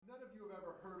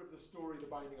story, The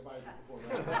Binding of Isaac, before,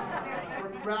 right? Or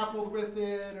grappled with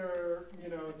it, or,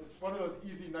 just one of those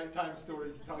easy nighttime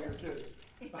stories you tell your kids.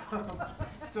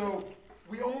 So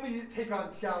we only take on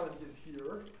challenges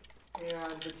here,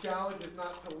 and the challenge is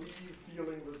not to leave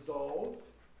feeling resolved,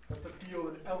 but to feel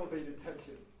an elevated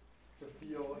tension, to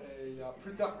feel a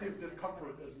productive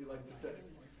discomfort, as we like to say,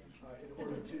 in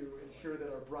order to ensure that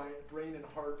our brain and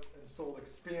heart and soul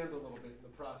expand a little bit in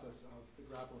the process of the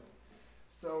grappling.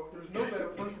 So there's no better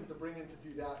person to bring in to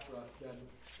do that for us than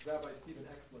Rabbi Stephen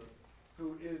Exler,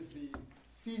 who is the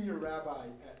senior rabbi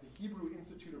at the Hebrew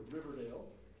Institute of Riverdale,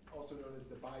 also known as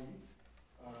the Bayit.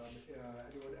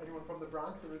 Anyone from the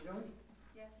Bronx originally?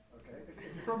 Yes. Okay.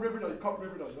 If you're from Riverdale, you call it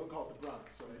Riverdale. You don't call it the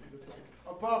Bronx, right? Because it's like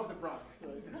above the Bronx,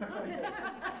 right?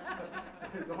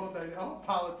 It's a whole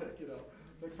politic, It's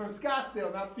like from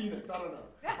Scottsdale, not Phoenix. I don't know.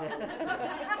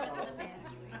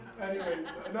 Anyways,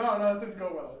 no, it didn't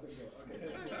go well. Okay.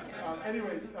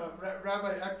 So,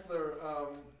 Rabbi Exler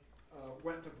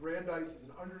went to Brandeis as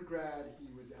an undergrad. He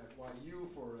was at YU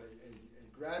for a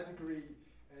grad degree,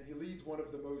 and he leads one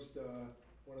of the most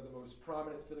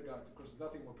prominent synagogues. Of course, there's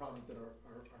nothing more prominent than our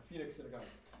Phoenix synagogues.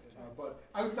 But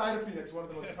outside of Phoenix, one of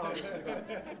the most prominent synagogues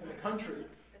in the country,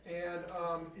 and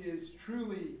is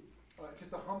truly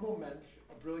just a humble mensch,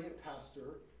 a brilliant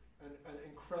pastor, and an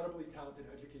incredibly talented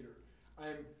educator.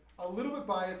 I'm a little bit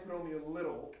biased, but only a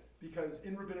little, because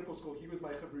in rabbinical school, he was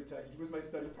my chavruta, he was my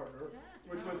study partner,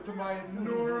 which was to my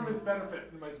enormous benefit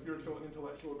in my spiritual and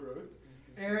intellectual growth.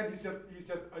 And he's just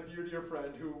a dear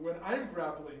friend who, when I'm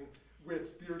grappling with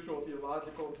spiritual,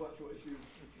 theological, intellectual issues,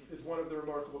 is one of the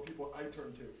remarkable people I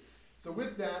turn to. So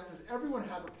with that, does everyone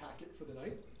have a packet for the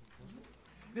night?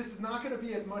 This is not going to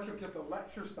be as much of just a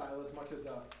lecture style as much as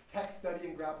a text study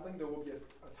and grappling. There will be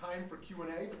a time for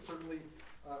Q&A, but certainly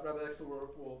Rabbi Exler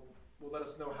will let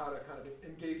us know how to kind of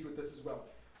engage with this as well.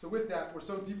 So with that, we're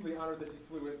so deeply honored that you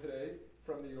flew in today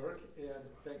from New York, and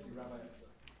thank you, Rabbi Exler.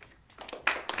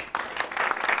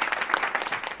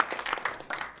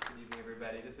 Good evening,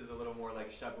 everybody. This is a little more like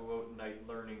Shavuot night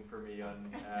learning for me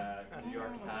on New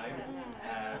York time,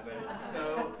 but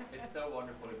it's so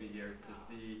wonderful to be here to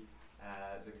see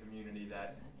the community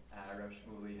that Rav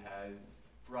Shmuley has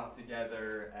brought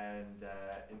together and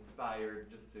inspired,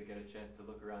 just to get a chance to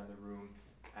look around the room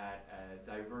at a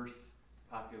diverse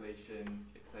population,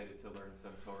 excited to learn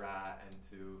some Torah and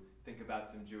to think about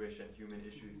some Jewish and human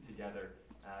issues together.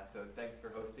 So thanks for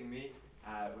hosting me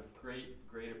with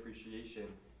great appreciation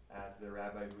to the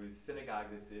rabbi whose synagogue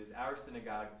this is. Our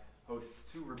synagogue hosts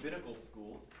 2 rabbinical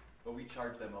schools, but we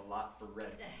charge them a lot for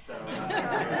rent. So hosting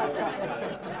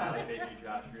Valley Baby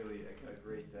Josh, really a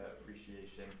great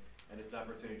appreciation. And it's an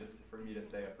opportunity just for me to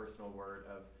say a personal word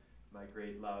of my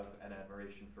great love and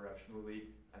admiration for Rav Shmuley.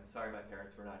 I'm sorry my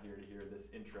parents were not here to hear this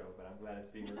intro, but I'm glad it's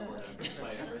being recorded and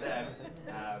playing for them.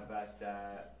 But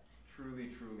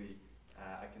truly,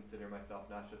 I consider myself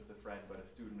not just a friend, but a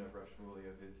student of Rav Shmuley,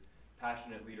 of his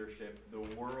passionate leadership. The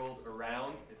world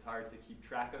around, it's hard to keep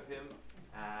track of him,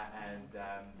 and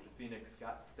the Phoenix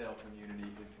Scottsdale community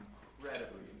is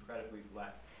incredibly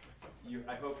blessed.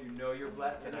 I hope you know you're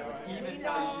blessed, and I would even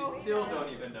tell you still don't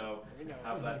even know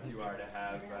how blessed you are to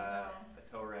have a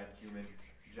Torah and human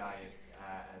giant,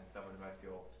 and someone who I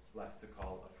feel blessed to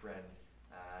call a friend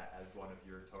as one of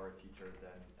your Torah teachers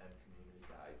and community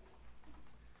guides.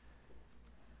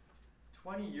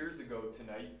 20 years ago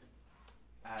tonight,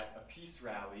 at a peace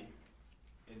rally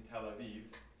in Tel Aviv,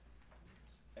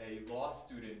 a law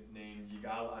student named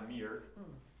Yigal Amir,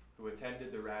 who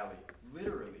attended the rally,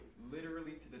 literally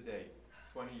to the day,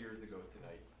 20 years ago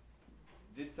tonight,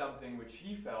 did something which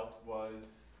he felt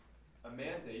was a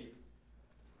mandate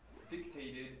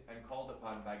dictated and called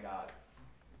upon by God.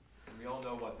 And we all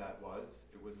know what that was.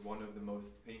 It was one of the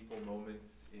most painful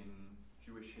moments in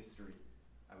Jewish history,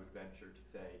 I would venture to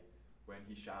say, when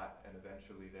he shot and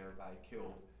eventually thereby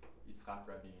killed Yitzhak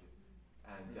Rabin.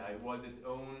 And it was its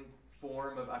own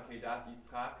form of Akedat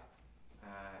Yitzhak,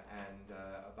 and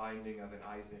a binding of an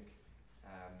Isaac.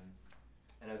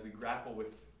 And as we grapple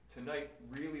with tonight,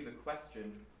 really the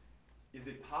question, is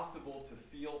it possible to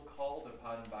feel called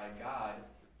upon by God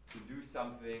to do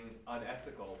something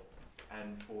unethical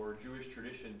and for Jewish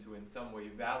tradition to in some way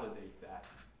validate that,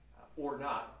 or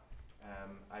not?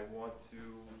 I want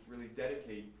to really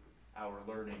dedicate our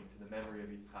learning to the memory of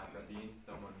Yitzhak Rabin,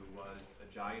 someone who was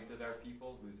a giant of our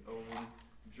people, whose own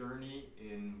journey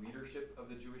in leadership of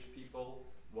the Jewish people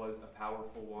was a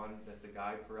powerful one that's a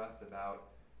guide for us about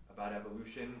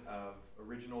evolution, of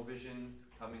original visions,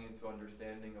 coming into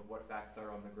understanding of what facts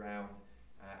are on the ground,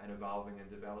 and evolving and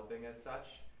developing as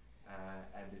such.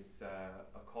 And it's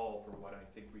a call for what I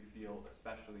think we feel,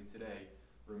 especially today,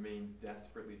 remains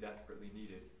desperately, desperately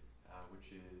needed,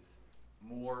 which is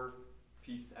more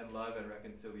peace and love and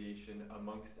reconciliation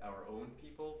amongst our own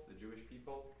people, the Jewish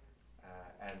people,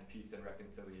 and peace and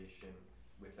reconciliation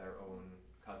with our own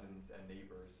cousins and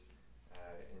neighbors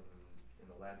in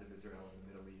the land of Israel, in the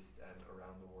Middle East, and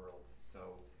around the world.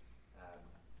 So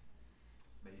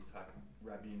may Yitzhak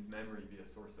Rabin's memory be a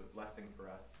source of blessing for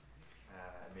us,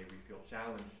 and may we feel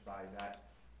challenged by that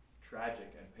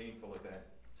tragic and painful event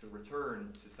to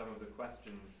return to some of the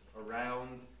questions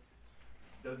around,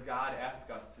 does God ask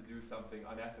us to do something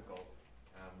unethical?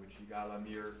 Which Yigal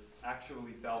Amir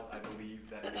actually felt, I believe,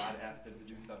 that God asked him to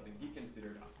do something he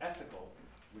considered ethical,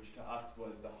 which to us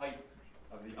was the height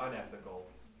of the unethical.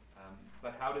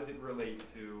 But how does it relate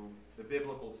to the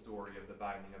biblical story of the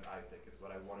binding of Isaac is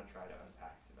what I want to try to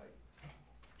unpack tonight.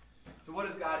 So what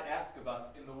does God ask of us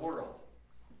in the world?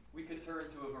 We could turn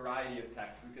to a variety of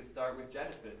texts. We could start with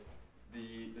Genesis,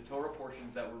 the Torah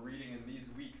portions that we're reading in these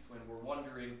weeks when we're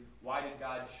wondering, why did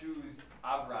God choose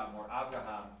Avram or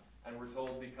Avraham? And we're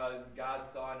told because God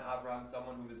saw in Avraham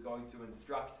someone who was going to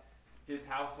instruct his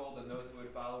household and those who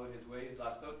would follow in his ways,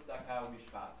 Lasot tzedakah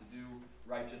u'mishpat, to do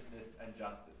righteousness and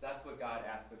justice. That's what God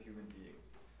asks of human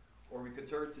beings. Or we could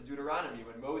turn to Deuteronomy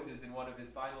when Moses, in one of his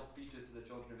final speeches to the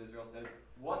children of Israel, says,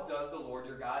 what does the Lord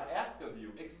your God ask of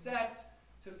you? Except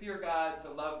to fear God, to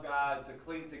love God, to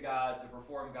cling to God, to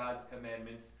perform God's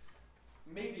commandments.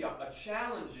 Maybe a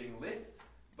challenging list,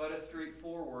 but a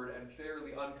straightforward and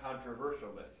fairly uncontroversial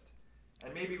list.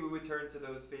 And maybe we would turn to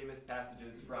those famous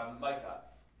passages from Micah.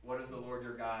 What does the Lord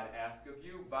your God ask of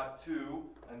you? But to,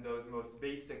 and those most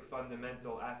basic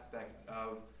fundamental aspects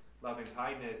of loving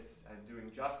kindness and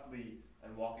doing justly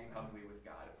and walking humbly with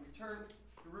God. If we turn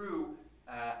through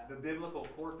the biblical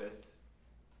corpus,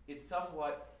 it's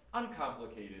somewhat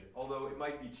uncomplicated, although it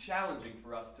might be challenging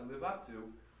for us to live up to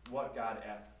what God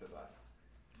asks of us.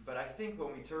 But I think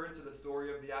when we turn to the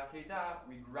story of the Akedah,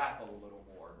 we grapple a little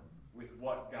more with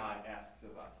what God asks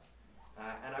of us.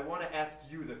 And I want to ask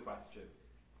you the question.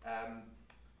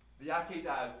 The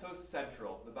Akedah is so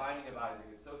central, the binding of Isaac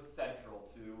is so central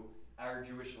to our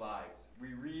Jewish lives.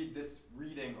 We read this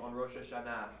reading on Rosh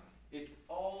Hashanah. It's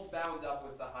all bound up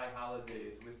with the high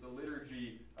holidays, with the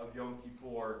liturgy of Yom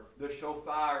Kippur. The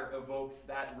shofar evokes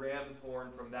that ram's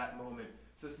horn from that moment.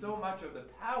 So much of the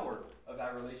power of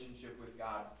our relationship with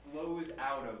God flows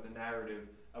out of the narrative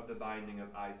of the binding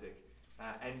of Isaac.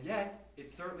 And yet,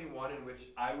 it's certainly one in which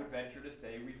I would venture to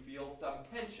say we feel some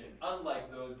tension,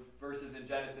 unlike those verses in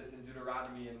Genesis and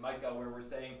Deuteronomy and Micah where we're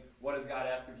saying, what does God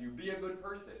ask of you? Be a good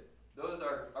person. Those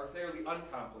are fairly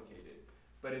uncomplicated.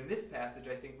 But in this passage,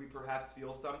 I think we perhaps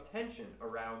feel some tension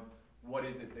around what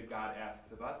is it that God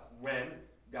asks of us when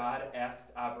God asked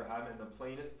Abraham in the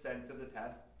plainest sense of the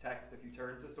text. If you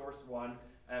turn to source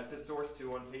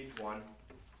 2 on page 1,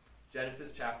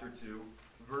 Genesis chapter 2,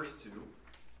 verse 2,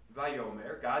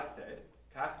 Vayomer, God said,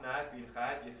 Kach na et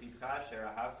bincha et yechidcha asher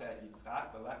ahavta et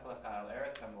Yitzchak v'lech lecha al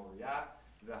eretz haMoriah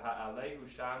v'ha'alehu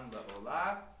sham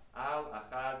la'olah al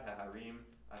achad ha'harim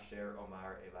asher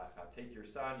omar elacha. Take your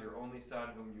son, your only son,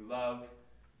 whom you love.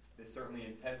 This certainly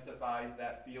intensifies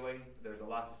that feeling. There's a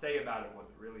lot to say about it. Was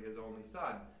it really his only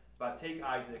son? But take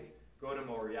Isaac, go to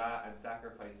Moriah, and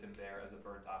sacrifice him there as a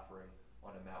burnt offering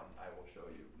on a mountain I will show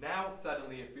you. Now,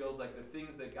 suddenly, it feels like the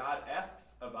things that God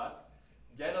asks of us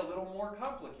get a little more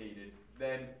complicated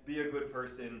than be a good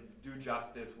person, do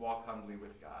justice, walk humbly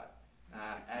with God.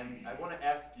 And I want to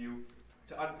ask you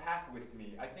to unpack with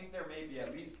me. I think there may be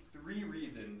at least 3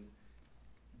 reasons,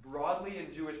 broadly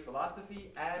in Jewish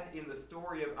philosophy and in the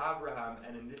story of Abraham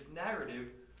and in this narrative,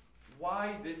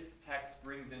 why this text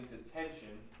brings into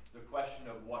tension the question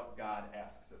of what God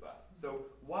asks of us. So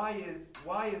why is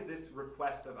this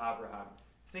request of Abraham?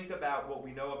 Think about what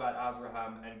we know about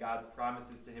Abraham and God's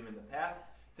promises to him in the past.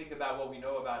 Think about what we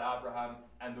know about Abraham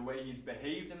and the way he's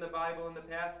behaved in the Bible in the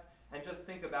past. And just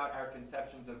think about our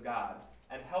conceptions of God.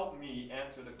 And help me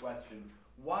answer the question,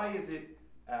 why is it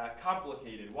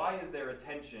complicated? Why is there a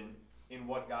tension in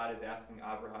what God is asking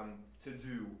Abraham to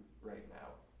do right now?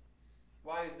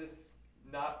 Why is this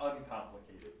not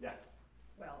uncomplicated? Yes?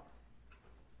 Well,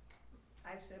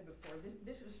 I've said before,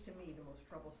 this is to me the most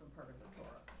troublesome part of the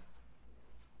Torah.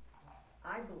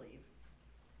 I believe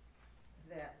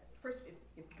that, first,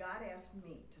 if God asked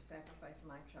me to sacrifice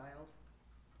my child,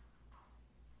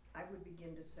 I would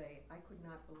begin to say, I could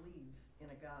not believe in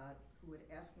a God who would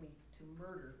ask me to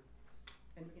murder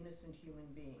an innocent human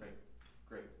being.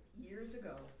 Great. Years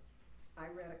ago,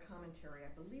 I read a commentary, I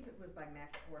believe it was by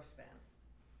Max Forspan,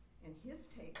 and his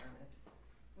take on it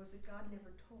was that God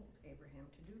never told Abraham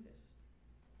to do this.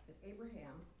 That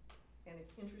Abraham, and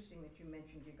it's interesting that you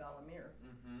mentioned Yigal Amir,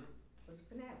 was a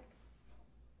fanatic,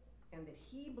 and that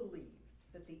he believed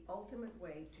that the ultimate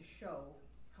way to show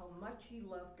how much he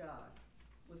loved God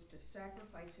was to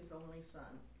sacrifice his only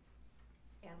son.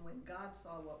 And when God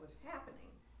saw what was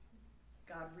happening,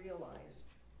 God realized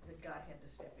that God had to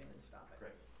step in and stop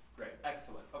it. Great,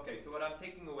 excellent. Okay, so what I'm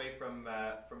taking away from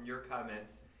your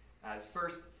comments as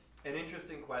first, an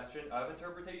interesting question of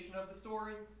interpretation of the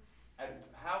story, and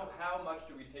how much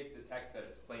do we take the text at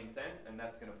its plain sense, and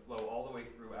that's going to flow all the way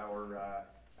through our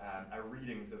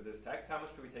readings of this text. How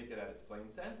much do we take it at its plain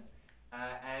sense?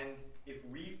 And if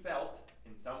we felt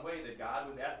in some way that God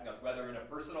was asking us, whether in a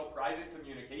personal, private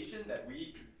communication that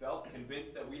we felt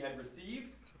convinced that we had received,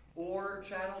 or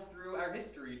channeled through our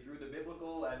history, through the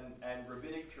biblical and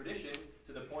rabbinic tradition,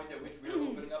 to the point at which we are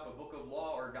opening up a book of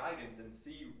law or guidance and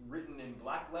see written in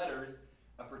black letters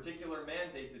a particular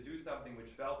mandate to do something which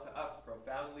felt to us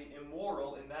profoundly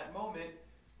immoral in that moment,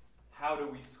 how do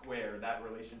we square that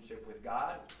relationship with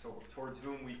God, towards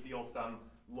whom we feel some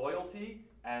loyalty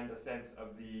and a sense of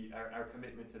our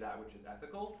commitment to that which is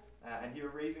ethical? And here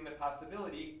raising the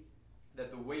possibility that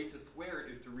the way to square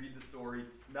it is to read the story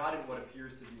not in what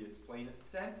appears to be its plainest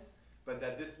sense, but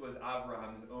that this was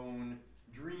Avraham's own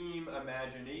dream,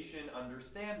 imagination,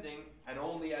 understanding, and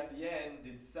only at the end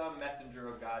did some messenger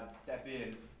of God step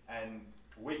in and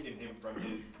waken him from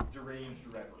his deranged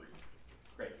reverie.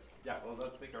 Great. Yeah, well,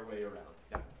 let's make our way around.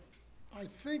 Yeah. I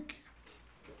think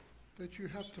that you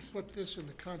have to put this in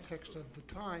the context of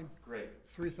the time. Great.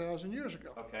 3,000 years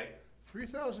ago. Okay.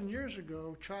 3,000 years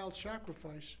ago, child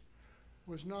sacrifice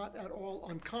was not at all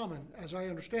uncommon, as I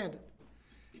understand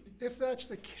it. If that's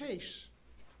the case,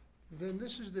 then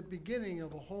this is the beginning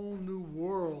of a whole new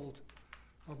world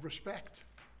of respect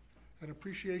and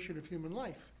appreciation of human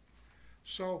life.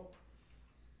 So,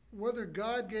 whether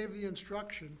God gave the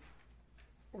instruction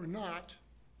or not,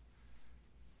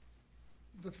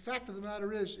 the fact of the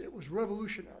matter is it was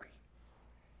revolutionary.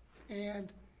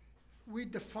 And we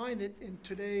define it in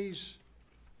today's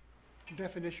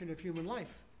definition of human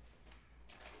life.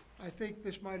 I think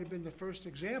this might have been the first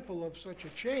example of such a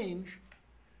change,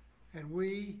 and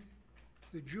we,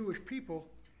 the Jewish people,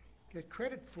 get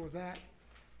credit for that,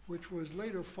 which was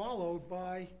later followed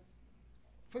by,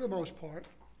 for the most part,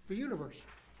 the universe.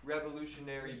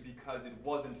 Revolutionary because it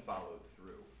wasn't followed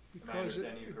through. Am I Because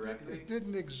understanding you correctly? it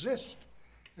didn't exist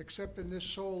except in this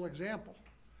sole example,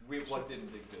 What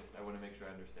didn't exist? I want to make sure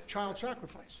I understand. child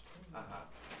sacrifice. Uh-huh.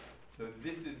 So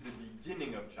this is the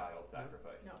beginning of child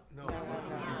sacrifice. No,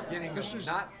 beginning This of is,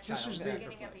 not this child is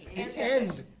sacrifice. the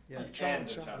end Yeah. of The child end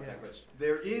of child sacrifice. sacrifice.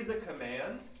 There is a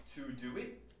command to do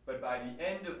it, but by the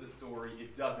end of the story,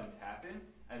 it doesn't happen,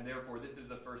 and therefore this is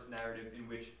the first narrative in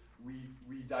which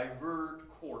we divert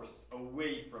course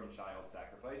away from child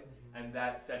sacrifice, and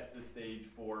that sets the stage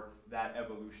for that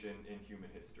evolution in human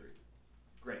history.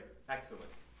 Great, excellent.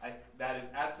 That is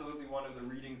absolutely one of the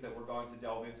readings that we're going to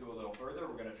delve into a little further.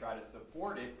 We're going to try to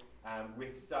support it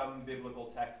with some biblical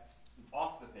texts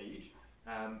off the page.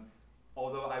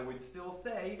 Although I would still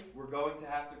say we're going to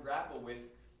have to grapple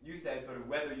with, you said sort of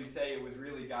whether you say it was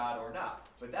really God or not.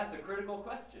 But that's a critical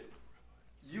question.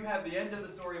 You have the end of the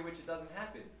story in which it doesn't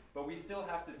happen, but we still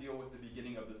have to deal with the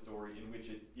beginning of the story in which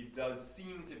it does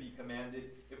seem to be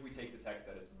commanded if we take the text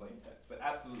at its plain sense. But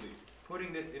absolutely,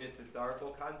 putting this in its historical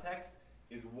context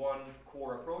is one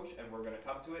core approach, and we're going to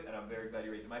come to it, and I'm very glad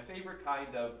you raised it. My favorite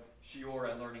kind of shiur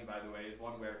and learning, by the way, is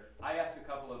one where I ask a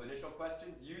couple of initial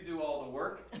questions, you do all the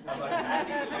work of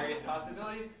unpacking the various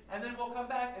possibilities, and then we'll come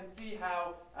back and see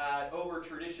how, over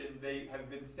tradition, they have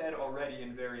been said already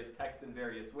in various texts in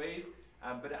various ways.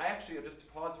 But I actually, just to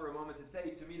pause for a moment to say,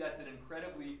 to me that's an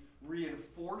incredibly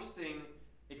reinforcing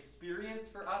experience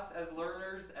for us as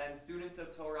learners and students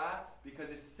of Torah,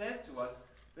 because it says to us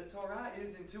the Torah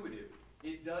is intuitive.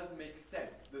 It does make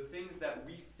sense. The things that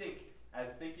we think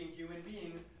as thinking human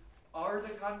beings are the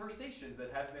conversations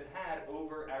that have been had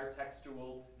over our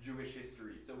textual Jewish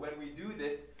history. So when we do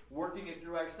this, working it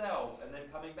through ourselves and then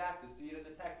coming back to see it in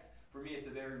the text, for me it's a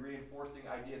very reinforcing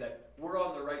idea that we're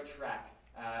on the right track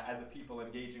as a people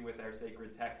engaging with our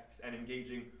sacred texts and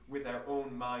engaging with our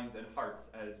own minds and hearts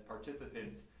as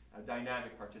participants,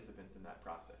 dynamic participants in that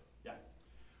process. Yes?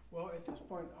 Well, at this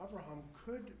point, Abraham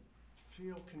could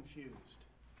feel confused.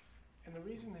 And the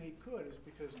reason that he could is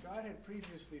because God had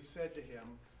previously said to him,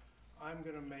 I'm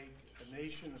going to make a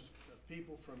nation of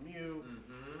people from you,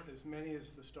 as many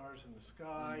as the stars in the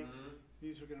sky.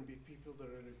 These are going to be people that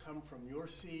are going to come from your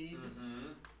seed.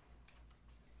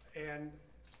 And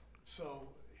so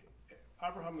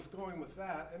Abraham was going with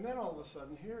that. And then all of a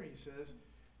sudden, here he says,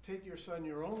 take your son,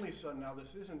 your only son. Now,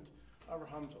 this isn't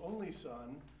Abraham's only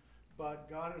son, but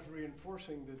God is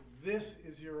reinforcing that this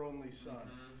is your only son.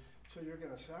 Mhm. So you're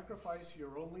going to sacrifice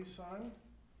your only son,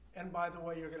 and by the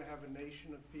way, you're going to have a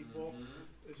nation of people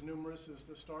Mhm. as numerous as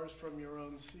the stars from your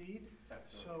own seed.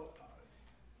 Excellent. So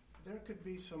there could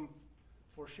be some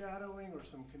foreshadowing or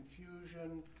some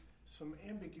confusion, some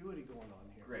ambiguity going on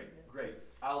here. Great.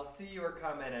 I'll see your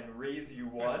comment and raise you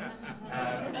one,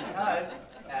 because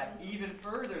even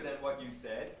further than what you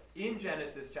said, in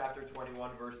Genesis chapter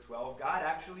 21, verse 12, God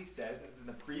actually says, this is in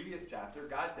the previous chapter,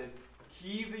 God says,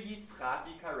 Ki v'Yitzchak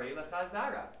yikarei lecha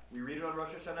zara. We read it on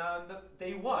Rosh Hashanah on the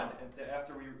day one, and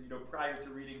after we, prior to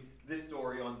reading this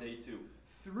story on day two.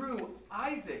 Through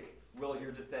Isaac will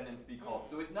your descendants be called.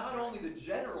 So it's not only the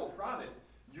general promise,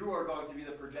 you are going to be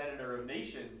the progenitor of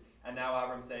nations, and now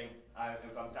Avram's saying,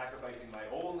 if I'm sacrificing my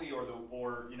only or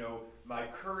my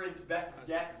current best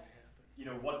guess,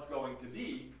 what's going to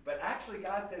be. But actually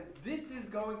God said, this is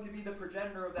going to be the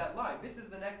progenitor of that line. This is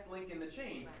the next link in the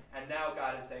chain. And now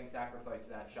God is saying, sacrifice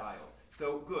that child.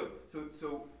 So good.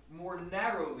 So more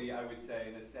narrowly, I would say,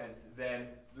 in a sense, than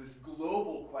this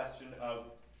global question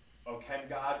of can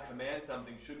God command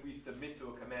something? Should we submit to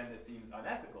a command that seems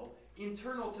unethical?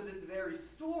 Internal to this very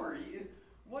story is,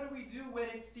 what do we do when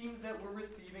it seems that we're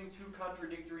receiving two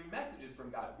contradictory messages from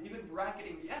God? Even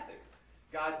bracketing the ethics.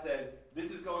 God says, this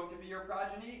is going to be your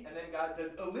progeny, and then God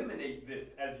says, eliminate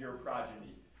this as your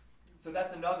progeny. So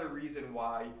that's another reason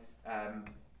why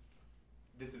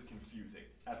this is confusing,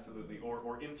 absolutely.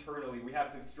 Or internally, we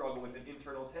have to struggle with an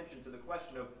internal tension to the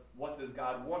question of what does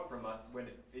God want from us when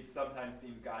it sometimes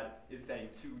seems God is saying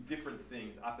two different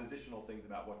things, oppositional things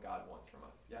about what God wants from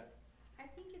us. Yes? I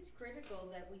think it's critical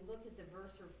that we look at the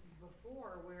verse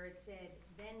before where it said,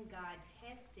 then God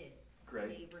tested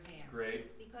Abraham.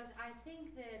 Great. Because I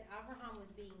think that Abraham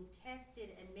was being tested,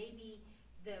 and maybe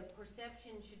the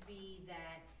perception should be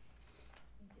that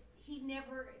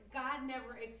God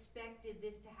never expected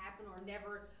this to happen or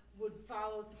never would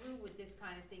follow through with this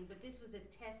kind of thing, but this was a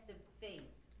test of faith.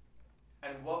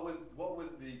 And what would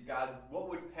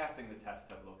passing the test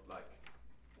have looked like?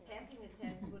 Passing the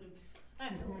test would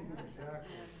have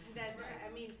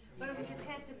but it was a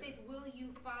test of faith. Will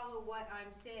you follow what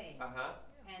I'm saying? Uh-huh.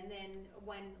 And then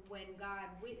when God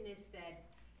witnessed that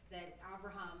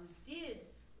Abraham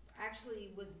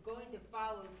actually was going to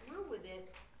follow through with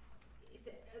it, he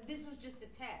said, this was just a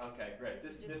test. Okay, great.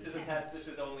 This is a test. This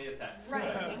is only a test. Right,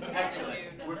 exactly.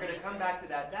 Excellent. We're going to come back to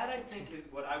that. That, I think, is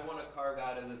what I want to carve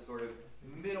out as a sort of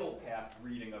middle path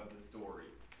reading of the story,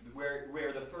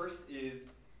 where the first is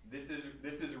this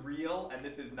is real, and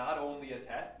this is not only a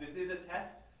test. This is a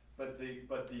test, but the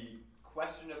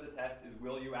question of the test is,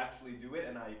 will you actually do it?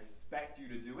 And I expect you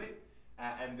to do it.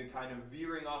 And the kind of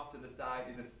veering off to the side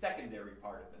is a secondary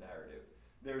part of the narrative.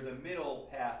 There's a middle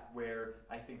path where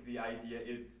I think the idea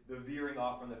is the veering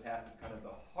off from the path is kind of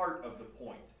the heart of the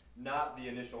point, not the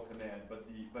initial command, but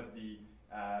the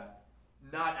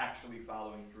not actually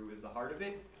following through is the heart of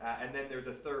it. And then there's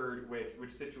a third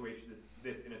which situates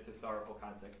this in its historical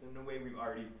context. In a way, we've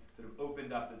already sort of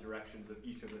opened up the directions of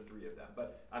each of the three of them.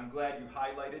 But I'm glad you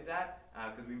highlighted that,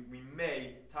 because we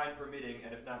may, time permitting,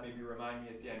 and if not, maybe remind me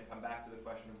at the end, come back to the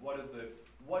question of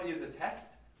what is a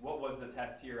test? What was the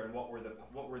test here, and what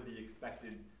were the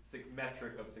expected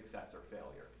metric of success or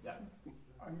failure? Yes.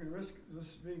 I'm going to risk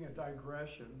this being a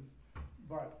digression,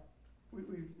 but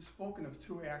we've spoken of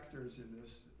two actors in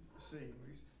this scene.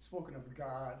 We've spoken of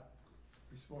God.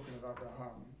 We've spoken of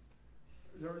Abraham.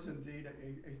 There is indeed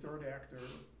a third actor,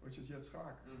 which is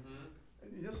Yitzchak. Mm-hmm.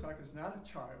 And Yitzchak is not a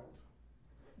child.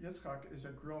 Yitzchak is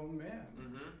a grown man.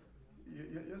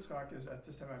 Mm-hmm. Yitzchak is, at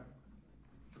this time, I'm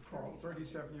recalled,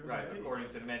 37 years Right, of age. according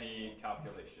to many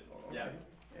calculations. Okay. Yeah.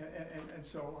 And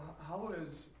so how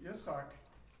is Yitzchak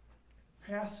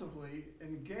passively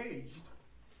engaged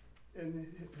in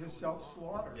his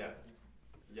self-slaughter? Yeah.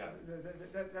 Yeah.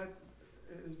 That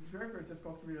is very, very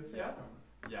difficult for me to fathom.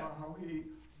 Yes. How he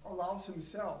allows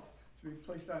himself to be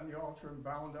placed on the altar and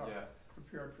bound up, Yes.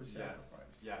 prepared for sacrifice.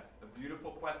 Yes. A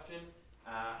beautiful question.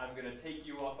 I'm going to take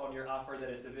you up on your offer that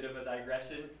it's a bit of a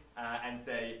digression and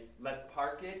say, let's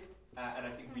park it. And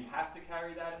I think we have to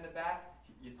carry that in the back.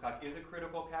 Yitzchak is a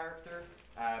critical character.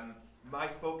 My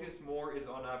focus more is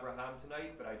on Abraham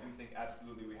tonight, but I do think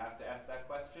absolutely we have to ask that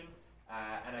question.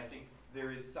 And I think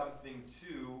there is something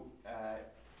to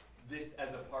this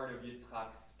as a part of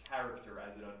Yitzchak's character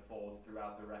as it unfolds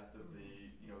throughout the rest of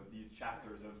these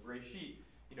chapters of Breshit.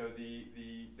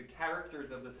 The characters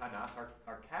of the Tanakh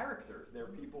are characters. They're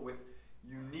people with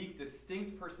unique,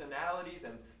 distinct personalities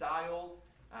and styles.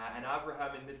 And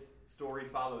Abraham in this story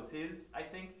follows his, I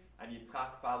think, and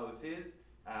Yitzchak follows his.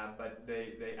 But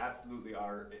they absolutely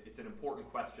are. It's an important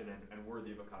question and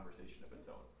worthy of a conversation of its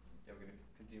own. Yeah, we're going to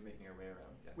continue making our way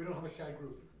around. Yes. We don't have a shy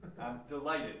group. I'm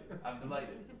delighted. I'm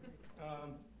delighted.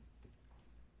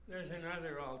 There's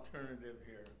another alternative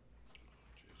here.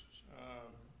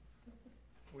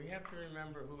 We have to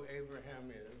remember who Abraham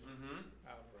is,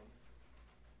 Avram,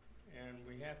 and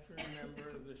we have to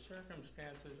remember the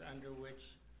circumstances under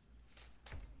which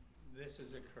this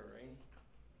is occurring,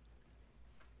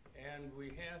 and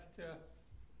we have to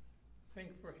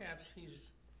think perhaps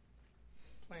he's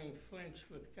playing flinch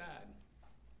with God.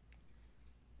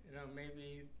 You know,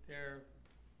 maybe they're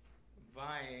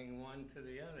vying one to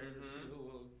the other to see who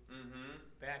will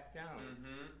back down.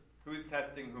 Who's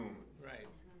testing whom? Right.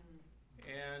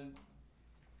 And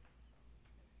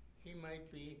he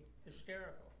might be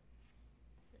hysterical,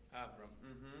 Avram.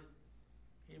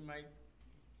 He might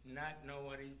not know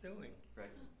what he's doing.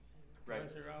 Right. Right.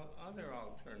 Those are other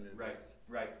alternatives.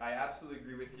 Right. I absolutely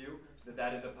agree with you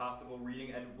that is a possible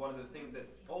reading. And one of the things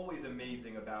that's always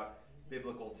amazing about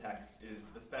biblical text is,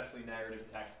 especially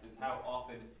narrative text, is how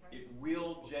often it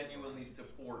will genuinely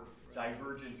support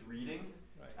divergent readings.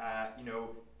 Right.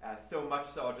 So much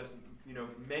so I'll just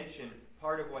mention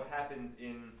part of what happens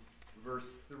in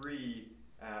verse 3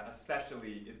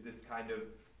 especially is this kind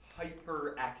of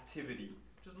hyperactivity.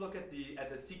 Just look at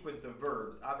the sequence of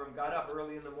verbs. Avram got up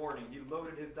early in the morning, he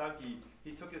loaded his donkey,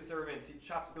 he took his servants, he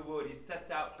chops the wood, he sets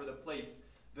out for the place.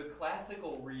 The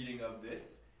classical reading of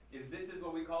this is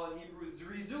what we call in Hebrew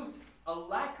zrizut,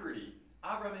 alacrity.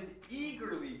 Avram is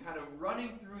eagerly kind of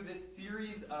running through this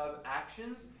series of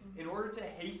actions in order to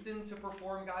hasten to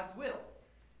perform God's will.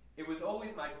 It was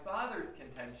always my father's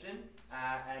contention,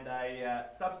 and I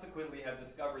subsequently have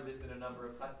discovered this in a number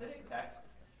of Hasidic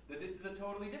texts, that this is a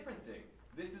totally different thing.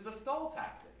 This is a stall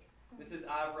tactic. This is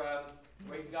Avram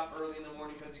waking up early in the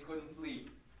morning because he couldn't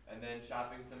sleep, and then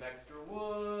chopping some extra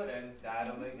wood and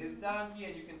saddling his donkey,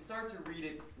 and you can start to read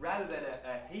it rather than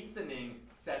a hastening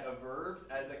set of verbs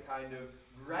as a kind of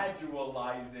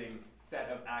gradualizing set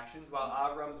of actions while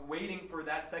Avram's waiting for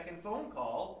that second phone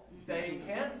call saying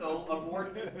cancel,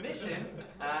 abort this mission,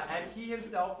 and he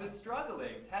himself is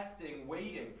struggling, testing,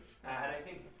 waiting. And I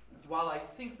think, while I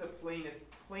think the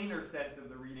plainer sense of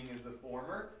the reading is the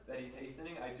former, that he's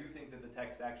hastening, I do think that the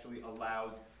text actually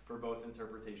allows for both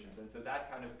interpretations. And so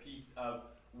that kind of piece of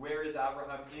where is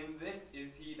Abraham in this?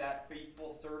 Is he that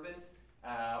faithful servant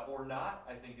or not?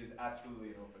 I think is absolutely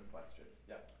an open question.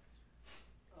 Yeah.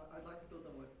 I'd like to build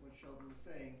on what Sheldon was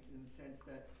saying in the sense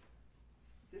that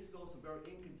this is also very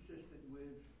inconsistent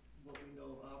with what we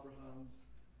know of Abraham's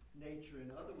nature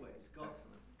in other ways.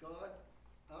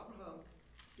 Abraham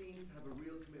seems to have a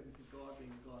real commitment to God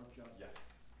being a God of justice. Yes.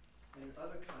 And in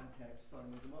other contexts,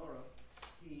 starting with Gemara,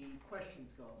 he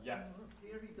questions God. Yes.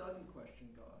 Here he doesn't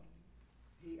question God.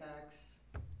 He acts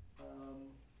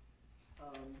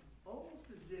almost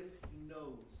as if he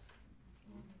knows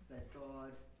that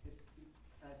God,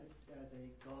 as a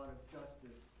God of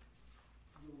justice,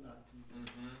 will not do this.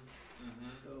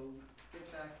 So get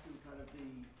back to kind of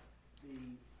the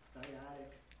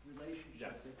dyadic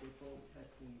relationship that they're both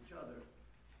testing each other.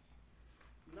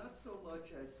 Not so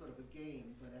much as sort of a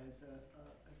game, but as a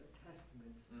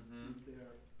testament to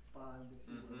their bond, if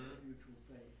you will, of mutual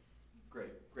faith.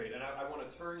 Great. And I want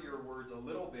to turn your words a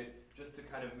little bit just to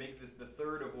kind of make this the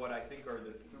third of what I think are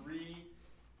the three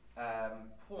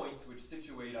points which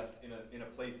situate us in a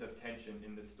place of tension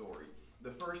in this story.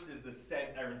 The first is the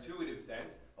sense, our intuitive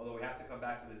sense, although we have to come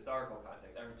back to the historical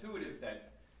context, our intuitive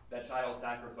sense that child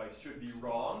sacrifice should be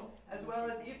wrong, as well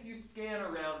as if you scan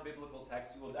around biblical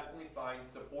texts, you will definitely find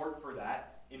support for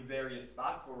that in various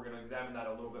spots, but we're going to examine that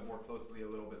a little bit more closely a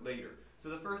little bit later. So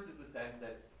the first is the sense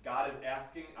that God is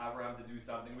asking Abraham to do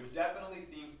something which definitely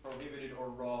seems prohibited or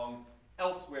wrong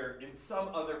elsewhere in some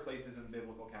other places in the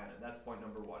biblical canon. That's point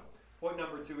number one. Point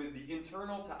number two is the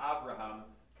internal to Abraham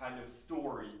kind of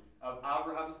story of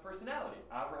Abraham's personality.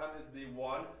 Abraham is the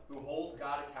one who holds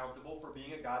God accountable for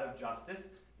being a God of justice.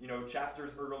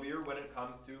 Chapters earlier when it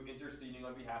comes to interceding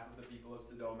on behalf of the people of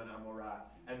Sodom and Amorah.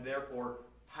 And therefore,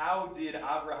 how did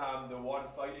Abraham, the one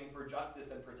fighting for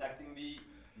justice and protecting the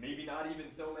maybe not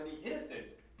even so many innocent,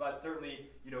 but certainly,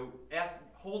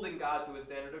 holding God to a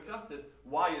standard of justice,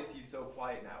 why is he so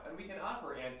quiet now? And we can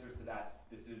offer answers to that.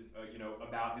 This is,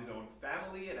 about his own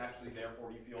family, and actually, therefore,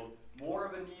 he feels more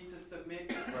of a need to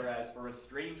submit, whereas for a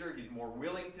stranger, he's more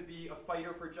willing to be a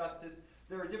fighter for justice.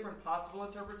 There are different possible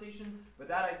interpretations, but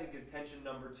that, I think, is tension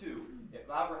number two. If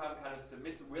Abraham kind of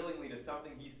submits willingly to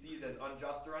something he sees as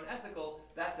unjust or unethical,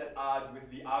 that's at odds with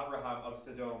the Abraham of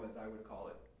Sodom, as I would call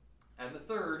it. And the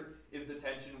third is the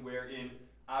tension wherein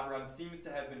Abraham seems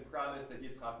to have been promised that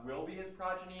Yitzchak will be his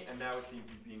progeny, and now it seems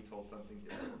he's being told something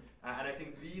different. And I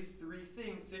think these three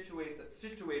things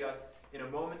situate us in a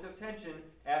moment of tension,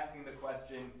 asking the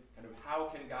question, kind of how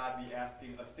can God be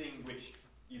asking a thing which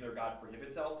either God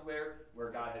prohibits elsewhere,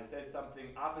 where God has said something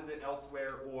opposite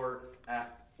elsewhere, or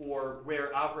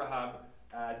where Abraham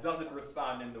doesn't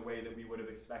respond in the way that we would have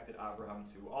expected Abraham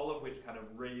to, all of which kind of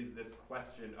raise this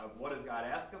question of what does God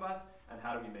ask of us, and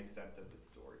how do we make sense of this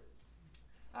story.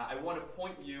 I want to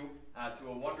point you to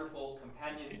a wonderful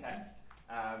companion text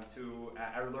to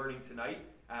our learning tonight,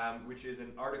 which is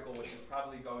an article which is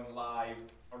probably going live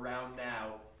around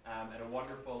now at a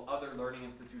wonderful other learning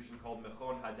institution called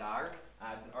Mechon Hadar.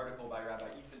 It's an article by Rabbi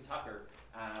Ethan Tucker,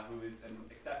 who is an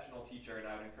exceptional teacher, and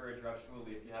I would encourage Rav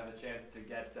Shmuley, if you have the chance to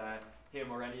get him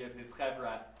or any of his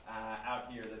chevra out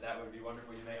here, that would be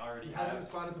wonderful. You may already He have. hasn't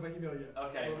responded to my email yet.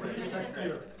 Okay, We'll great. next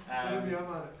year. Believe me, I'm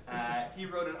on it. He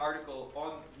wrote an article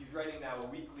he's writing now a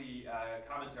weekly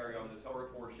commentary on the Torah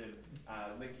portion,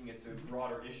 linking it to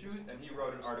broader issues, and he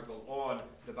wrote an article on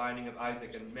the binding of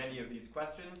Isaac and many of these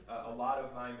questions. A lot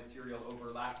of my material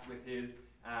overlaps with his.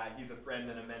 He's a friend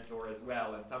and a mentor as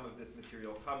well, and some of this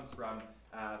material comes from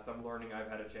some learning I've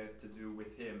had a chance to do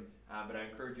with him. But I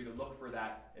encourage you to look for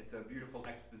that. It's a beautiful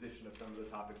exposition of some of the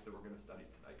topics that we're going to study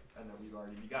tonight, and that we've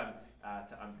already begun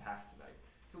to unpack tonight.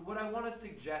 So what I want to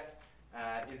suggest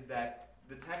is that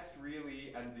the text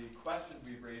really, and the questions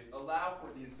we've raised, allow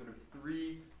for these sort of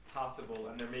three possible,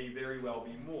 and there may very well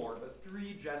be more, but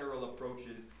three general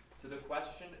approaches to the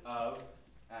question of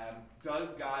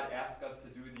does God ask us to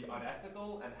do the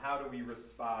unethical, and how do we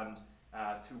respond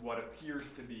to what appears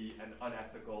to be an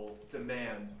unethical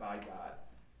demand by God?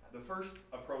 The first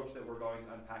approach that we're going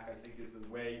to unpack, I think, is the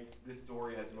way this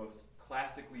story has most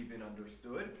classically been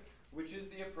understood, which is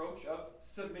the approach of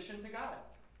submission to God.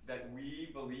 That we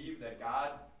believe that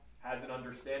God has an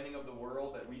understanding of the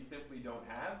world that we simply don't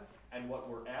have, and what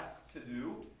we're asked to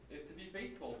do is to be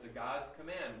faithful to God's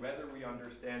command, whether we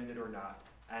understand it or not.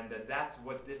 And that's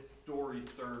what this story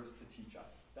serves to teach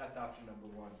us. That's option number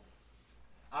one.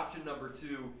 Option number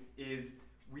two is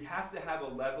we have to have a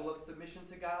level of submission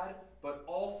to God, but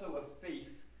also a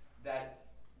faith that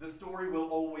the story will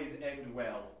always end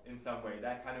well in some way,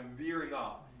 that kind of veering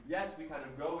off. Yes, we kind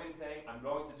of go in saying, I'm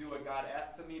going to do what God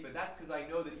asks of me, but that's because I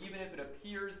know that even if it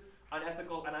appears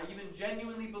unethical, and I even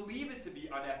genuinely believe it to be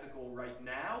unethical right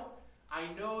now,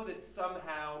 I know that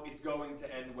somehow it's going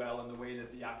to end well in the way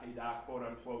that the Akedah, quote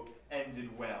unquote, ended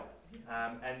well.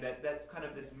 And that's kind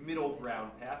of this middle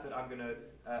ground path that I'm going to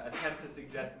attempt to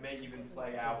suggest may even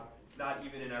play out, not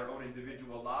even in our own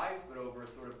individual lives, but over a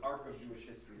sort of arc of Jewish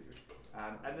history.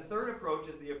 And the third approach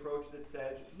is the approach that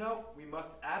says, no, we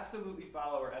must absolutely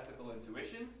follow our ethical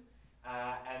intuitions,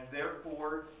 and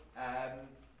therefore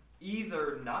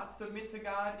either not submit to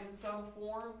God in some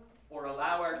form, or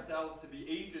allow ourselves to be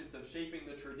agents of shaping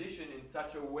the tradition in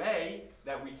such a way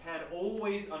that we can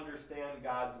always understand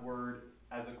God's word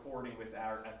as according with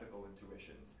our ethical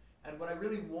intuitions. And what I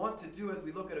really want to do as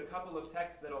we look at a couple of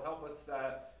texts that will help us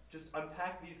just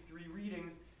unpack these three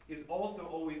readings is also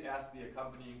always ask the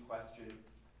accompanying question,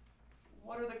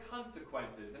 what are the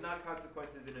consequences? And not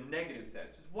consequences in a negative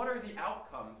sense. Just what are the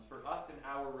outcomes for us in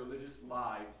our religious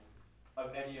lives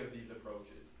of any of these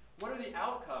approaches? What are the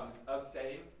outcomes of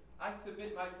saying, I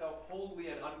submit myself wholly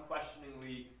and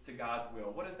unquestioningly to God's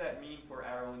will? What does that mean for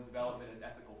our own development as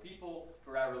ethical people,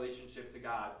 for our relationship to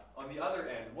God? On the other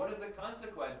end, what is the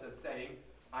consequence of saying,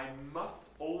 I must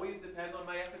always depend on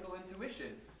my ethical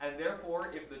intuition, and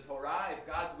therefore, if the Torah, if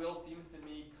God's will seems to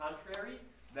me contrary,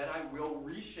 then I will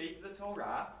reshape the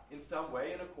Torah in some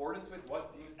way in accordance with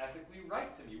what seems ethically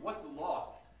right to me? What's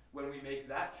lost when we make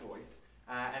that choice?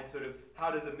 And sort of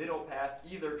how does a middle path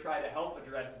either try to help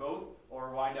address both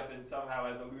or wind up in somehow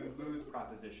as a lose-lose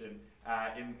proposition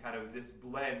in kind of this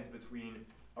blend between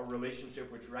a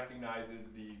relationship which recognizes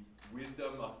the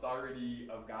wisdom, authority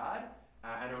of God,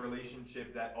 and a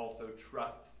relationship that also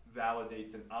trusts,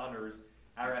 validates, and honors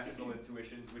our ethical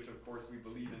intuitions, which of course we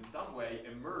believe in some way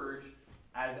emerge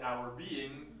as our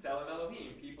being, Tselem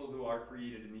Elohim, people who are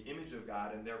created in the image of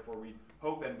God, and therefore we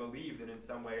hope and believe that in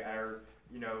some way our,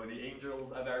 the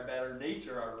angels of our better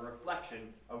nature are a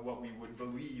reflection of what we would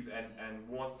believe and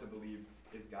want to believe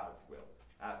is God's will.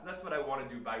 So that's what I want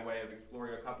to do by way of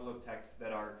exploring a couple of texts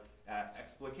that are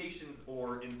explications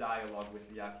or in dialogue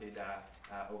with the Akedah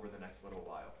over the next little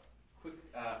while. Quick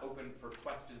open for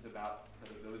questions about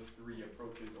sort of those three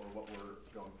approaches or what we're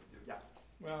going to do. Yeah?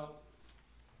 Well,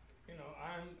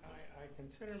 I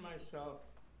consider myself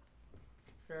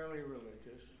fairly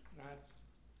religious, not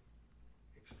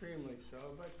extremely so,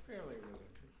 but fairly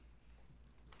religious.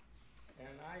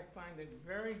 And I find it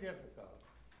very difficult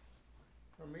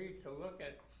for me to look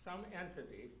at some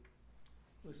entity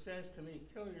who says to me,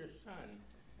 kill your son.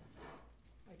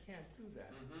 I can't do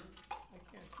that. I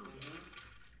can't do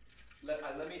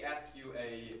that. Let me ask you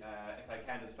if I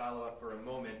can, just follow up for a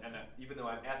moment, and even though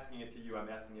I'm asking it to you, I'm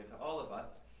asking it to all of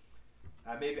us.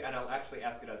 And I'll actually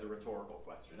ask it as a rhetorical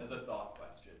question, as a thought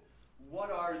question.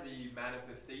 What are the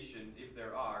manifestations, if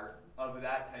there are, of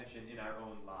that tension in our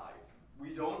own lives? We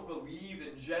don't believe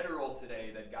in general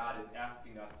today that God is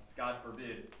asking us, God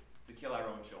forbid, to kill our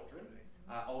own children.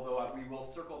 Although we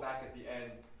will circle back at the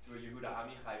end to a Yehuda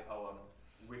Amichai poem,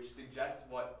 which suggests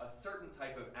what a certain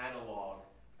type of analog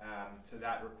to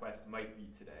that request might be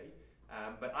today.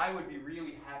 But I would be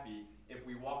really happy if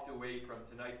we walked away from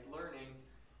tonight's learning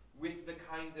with the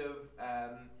kind of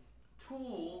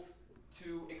tools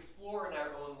to explore in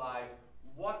our own lives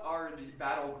what are the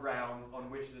battlegrounds on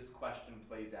which this question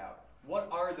plays out. What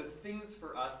are the things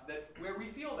for us where we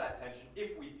feel that tension,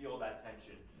 if we feel that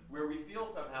tension, where we feel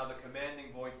somehow the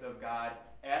commanding voice of God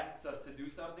asks us to do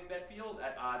something that feels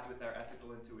at odds with our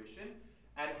ethical intuition,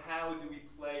 and how do we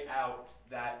play out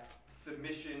that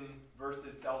submission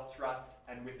versus self-trust,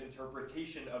 and with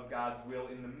interpretation of God's will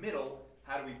in the middle,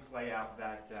 how do we play out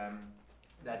that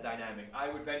dynamic? I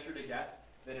would venture to guess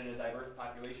that in a diverse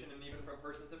population, and even from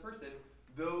person to person,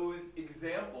 those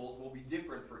examples will be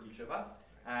different for each of us.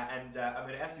 And I'm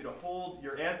going to ask you to hold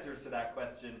your answers to that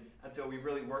question until we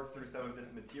really work through some of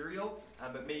this material.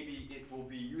 But maybe it will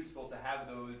be useful to have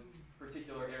those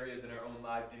particular areas in our own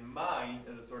lives in mind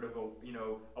as a sort of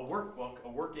a workbook, a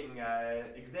working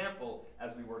example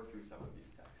as we work through some of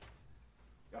these texts.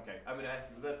 Okay, I'm going to ask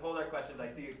you, let's hold our questions. I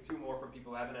see two more from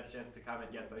people who haven't had a chance to comment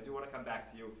yet, so I do want to come back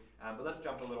to you. But let's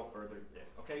jump a little further in.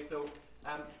 Okay, so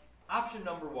option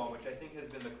number one, which I think has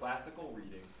been the classical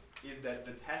reading, is that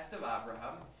the test of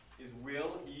Abraham is,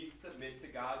 will he submit to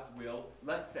God's will,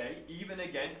 let's say, even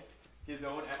against his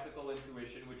own ethical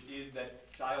intuition, which is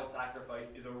that child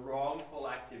sacrifice is a wrongful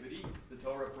activity. The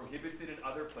Torah prohibits it in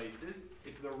other places.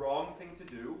 It's the wrong thing to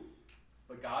do,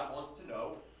 but God wants to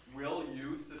know, will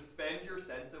you suspend your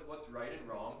sense of what's right and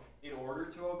wrong in order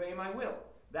to obey my will?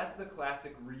 That's the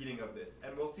classic reading of this.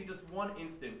 And we'll see just one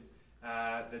instance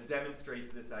that demonstrates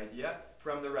this idea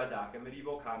from the Radak, a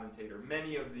medieval commentator.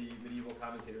 Many of the medieval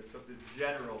commentators took this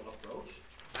general approach.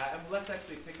 And let's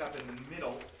actually pick up in the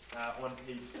middle on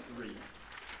page 3.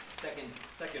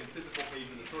 Second physical page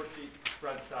of the source sheet,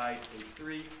 front side, page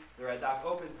 3. The Radak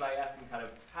opens by asking kind of,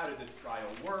 how did this trial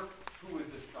work? Who is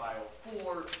this trial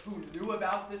for? Who knew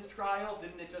about this trial?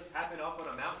 Didn't it just happen up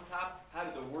on a mountaintop? How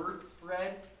did the word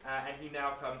spread? And he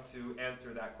now comes to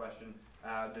answer that question.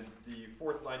 The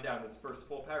fourth line down, this first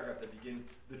full paragraph that begins,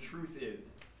 the truth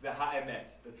is, the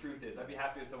ha'emet, the truth is. I'd be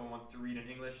happy if someone wants to read in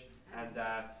English. And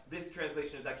this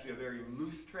translation is actually a very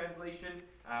loose translation,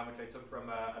 which I took from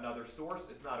another source.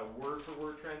 It's not a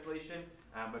word-for-word translation,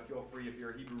 but feel free, if you're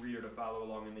a Hebrew reader, to follow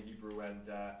along in the Hebrew and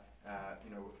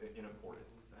in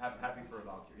accordance. So happy for a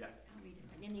volunteer. Yes? I'll read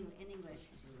it in English.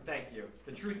 Thank you.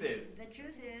 The truth is. The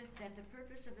truth is that the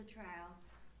purpose of the trial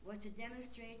was to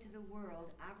demonstrate to the world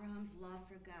Abraham's love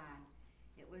for God.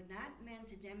 It was not meant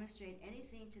to demonstrate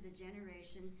anything to the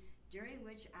generation during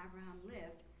which Abraham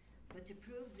lived, but to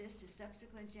prove this to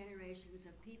subsequent generations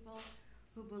of people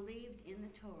who believed in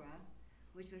the Torah,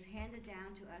 which was handed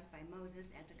down to us by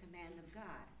Moses at the command of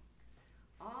God.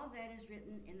 All that is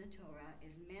written in the Torah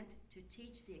is meant to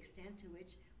teach the extent to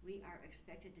which we are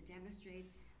expected to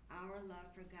demonstrate our love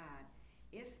for God,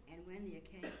 if and when the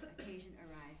occasion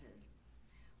arises.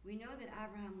 We know that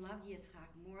Abraham loved Yitzchak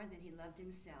more than he loved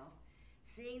himself,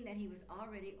 seeing that he was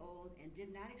already old and did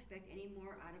not expect any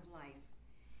more out of life.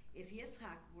 If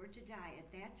Yitzchak were to die at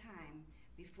that time,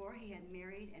 before he had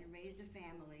married and raised a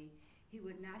family, he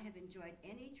would not have enjoyed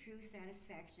any true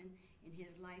satisfaction in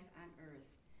his life on earth.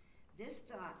 This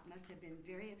thought must have been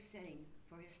very upsetting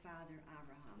for his father,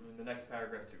 Abraham. In the next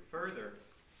paragraph, too. Further.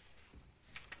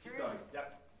 Keep going.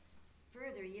 Yep.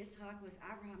 Further, Yitzchak was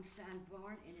Abraham's son,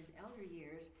 born in his elder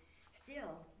years.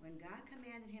 Still, when God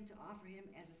commanded him to offer him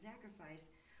as a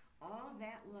sacrifice, all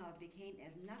that love became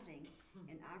as nothing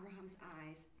in Abraham's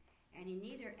eyes, and he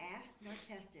neither asked nor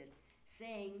tested,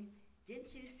 saying,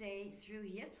 "Didn't you say, through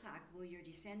Yitzchak will your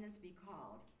descendants be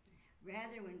called?"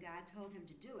 Rather, when God told him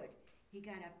to do it, he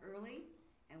got up early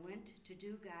and went to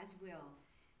do God's will,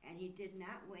 and he did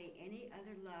not weigh any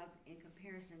other love in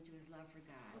comparison to his love for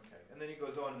God. Okay, and then he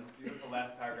goes on in this beautiful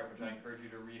last paragraph, which I encourage you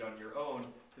to read on your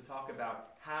own, to talk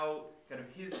about how kind of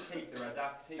his take, the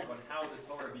Radak's take on how the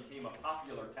Torah became a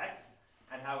popular text,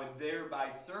 and how it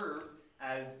thereby served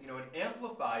as, an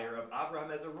amplifier of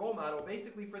Abraham as a role model,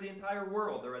 basically for the entire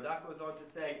world. The Radak goes on to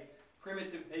say,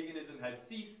 primitive paganism has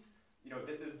ceased.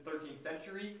 This is 13th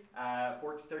century,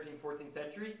 13th, 14th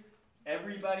century.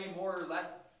 Everybody more or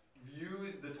less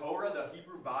views the Torah, the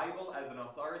Hebrew Bible, as an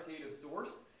authoritative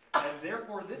source. And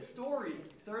therefore, this story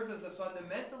serves as the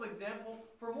fundamental example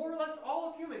for more or less all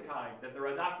of humankind that the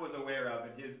Radak was aware of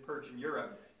in his perch in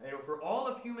Europe. For all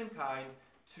of humankind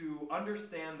to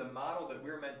understand the model that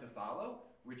we're meant to follow,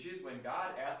 which is when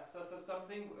God asks us of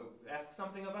something, asks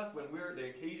something of us, when the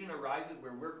occasion arises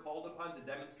where we're called upon to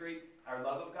demonstrate our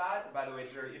love of God. And by the way,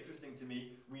 it's very interesting to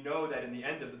me. We know that in the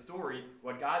end of the story,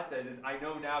 what God says is, I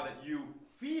know now that you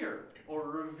fear or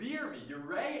revere me,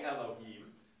 Yirei Elohim.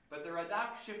 But the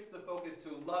Radak shifts the focus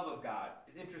to love of God.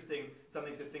 It's interesting,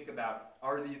 something to think about.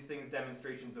 Are these things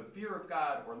demonstrations of fear of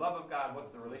God or love of God?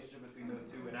 What's the relationship between those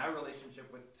two and our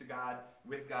relationship with God?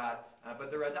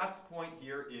 But the Radak's point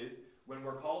here is, when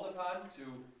we're called upon to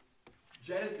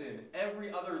jettison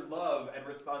every other love and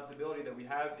responsibility that we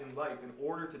have in life in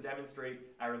order to demonstrate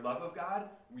our love of God,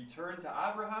 we turn to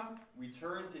Abraham, we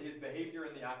turn to his behavior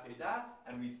in the Akedah,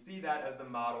 and we see that as the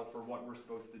model for what we're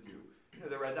supposed to do.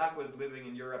 The Radak was living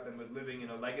in Europe and was living in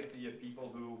a legacy of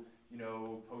people who,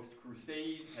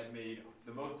 post-Crusades had made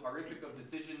the most horrific of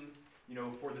decisions,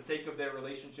 for the sake of their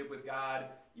relationship with God,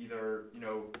 either,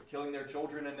 killing their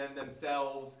children and then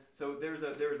themselves. So there's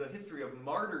a history of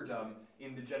martyrdom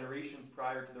in the generations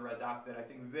prior to the Radak that I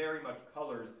think very much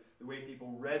colors the way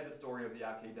people read the story of the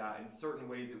Akedah. In certain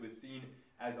ways, it was seen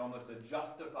as almost a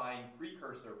justifying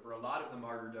precursor for a lot of the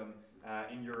martyrdom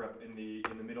in Europe in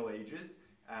the Middle Ages.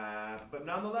 But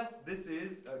nonetheless, this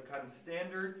is a kind of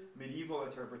standard medieval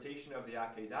interpretation of the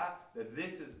Akedah, that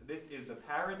this is the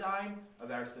paradigm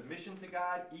of our submission to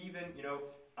God. Even,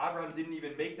 Abraham didn't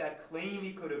even make that claim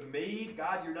he could have made.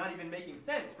 God, you're not even making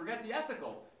sense. Forget the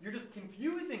ethical. You're just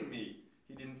confusing me.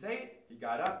 He didn't say it. He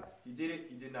got up. He did it.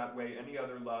 He did not weigh any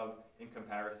other love in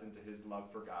comparison to his love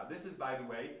for God. This is, by the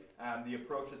way, the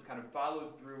approach that's kind of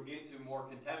followed through into more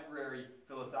contemporary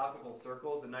philosophical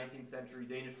circles. The 19th century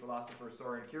Danish philosopher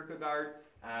Søren Kierkegaard,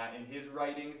 in his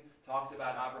writings, talks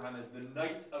about Abraham as the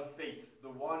knight of faith, the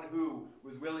one who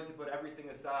was willing to put everything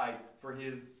aside for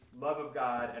his love of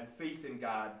God and faith in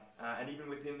God. And even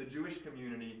within the Jewish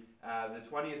community, the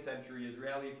 20th century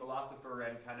Israeli philosopher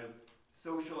and kind of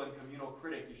social and communal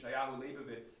critic Yeshayahu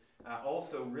Leibovitz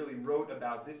also really wrote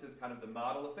about this as kind of the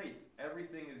model of faith.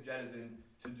 Everything is jettisoned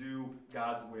to do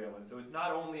God's will. And so it's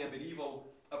not only a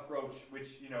medieval approach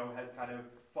which, has kind of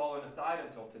fallen aside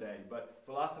until today, but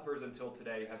philosophers until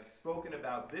today have spoken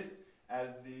about this as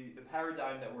the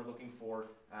paradigm that we're looking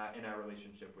for in our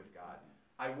relationship with God.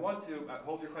 I want to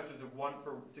hold your questions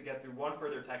to get through one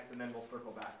further text, and then we'll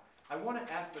circle back. I want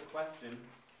to ask the question,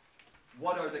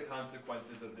 what are the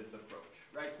consequences of this approach?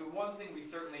 Right. So one thing we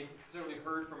certainly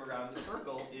heard from around the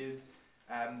circle is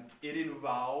it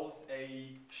involves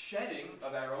a shedding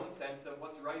of our own sense of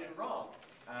what's right and wrong,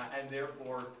 and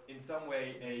therefore, in some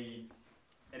way,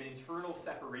 an internal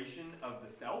separation of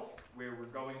the self, where we're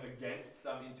going against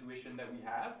some intuition that we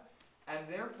have, and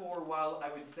therefore, while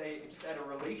I would say just at a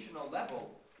relational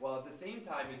level, while at the same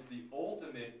time it's the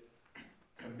ultimate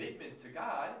commitment to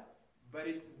God, but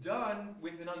it's done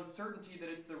with an uncertainty that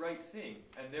it's the right thing,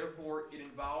 and therefore it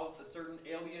involves a certain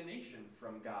alienation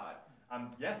from God.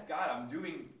 Yes, God, I'm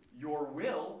doing your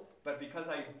will, but because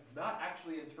I've not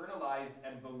actually internalized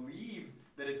and believed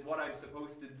that it's what I'm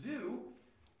supposed to do,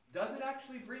 does it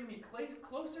actually bring me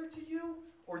closer to you,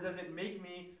 or does it make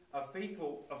me a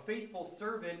faithful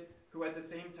servant who at the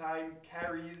same time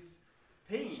carries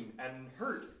pain and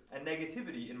hurt and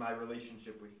negativity in my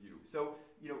relationship with you? So,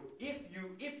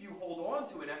 if you hold on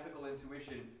to an ethical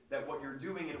intuition that what you're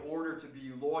doing in order to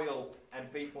be loyal and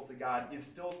faithful to God is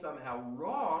still somehow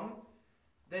wrong,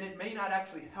 then it may not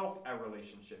actually help our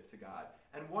relationship to God.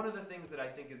 And one of the things that I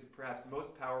think is perhaps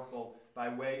most powerful by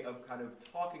way of kind of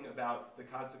talking about the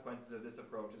consequences of this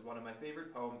approach is one of my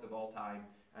favorite poems of all time,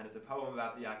 and it's a poem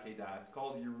about the Akedah. It's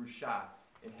called Yerusha,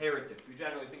 inheritance. We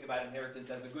generally think about inheritance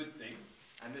as a good thing,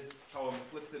 and this poem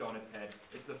flips it on its head.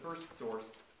 It's the first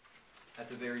source at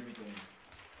the very beginning.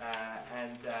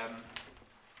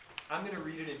 I'm going to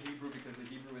read it in Hebrew because the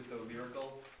Hebrew is so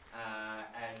lyrical,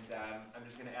 and I'm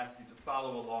just going to ask you to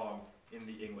follow along in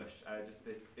the English.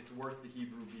 It's worth the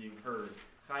Hebrew being heard.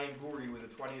 Chaim Guri was a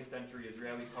 20th century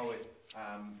Israeli poet,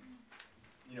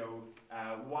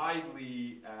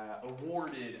 widely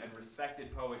awarded and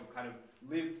respected poet who kind of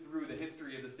lived through the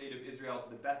history of the state of Israel. To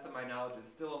the best of my knowledge, is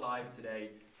still alive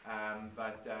today,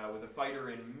 but was a fighter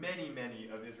in many, many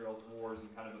of Israel's wars in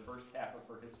kind of the first half of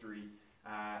her history.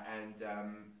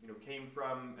 came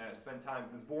from,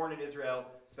 was born in Israel,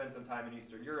 spent some time in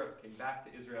Eastern Europe, came back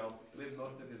to Israel, lived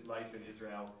most of his life in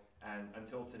Israel and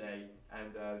until today,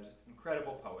 and just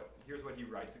incredible poet. Here's what he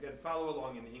writes. Again, follow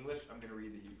along in the English. I'm going to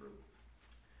read the Hebrew.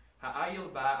 Ha'ayil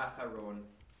ba'acharon,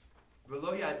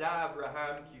 v'lo yada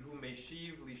Avraham ki hu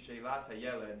meshiv li shelat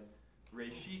hayeled,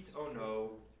 reshit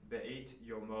ono be'et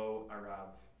yomo arav.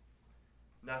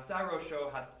 Nasa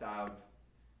rosho hasav,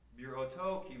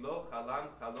 biroto ki lo chalam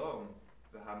chalom,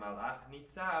 v'hamalach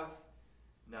nitzav,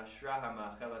 nashra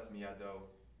ha'machelet miyado.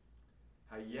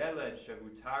 Hayeled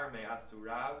shehutar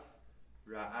me'asurav,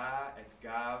 ra'a et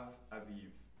gav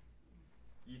aviv.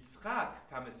 Yitzchak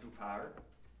kamesupar,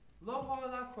 lo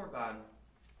ho'ala korban,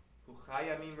 hu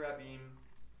chayamim rabim,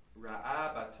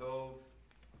 ra'a batov,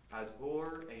 ad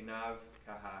or einav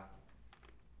kaha.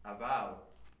 Aval,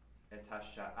 et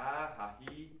hasha'a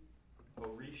hahi,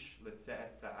 horish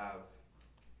letze'et sa'av.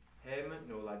 Hem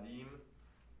noladim,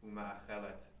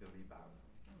 uma'achelet belibam.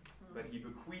 But he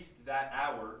bequeathed that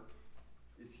hour.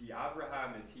 Is he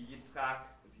Avraham? Is he Yitzchak?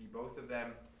 Is he both of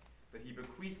them? But he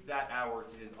bequeathed that hour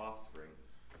to his offspring.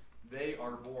 They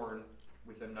are born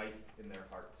with a knife in their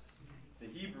hearts. The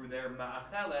Hebrew there,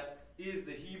 ma'achelet, is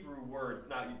the Hebrew word. It's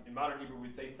not, in modern Hebrew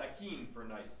we'd say sakin for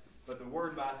knife. But the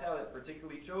word ma'achelet,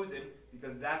 particularly chosen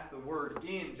because that's the word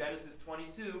in Genesis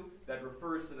 22 that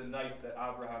refers to the knife that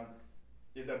Avraham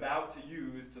is about to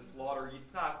use to slaughter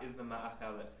Yitzchak, is the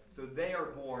ma'achelet. So they are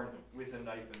born with a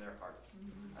knife in their hearts.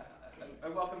 I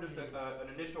welcome just an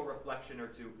initial reflection or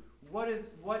two. What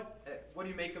do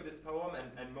you make of this poem?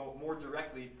 And more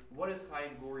directly, what is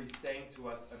Chaim Guri saying to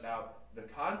us about the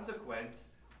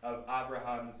consequence of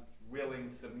Abraham's willing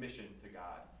submission to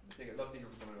God? I'd love to hear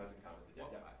from someone who hasn't commented yet.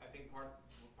 Well, I think part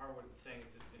of what it's saying is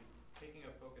taking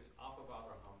a focus off of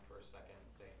Abraham for a second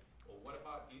and saying, well, what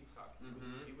about Yitzchak?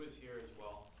 He was here as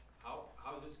well. How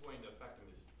is this going to affect him?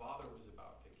 His father was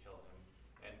about to kill him.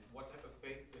 And what type of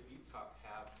faith did Yitzchak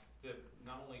have to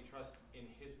not only trust in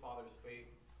his father's faith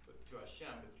but to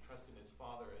Hashem, but to trust in his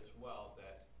father as well,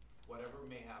 that whatever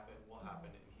may happen will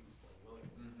happen, and he was going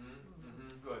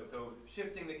willingly. Good. So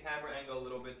shifting the camera angle a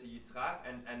little bit to Yitzchak,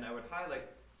 and I would highlight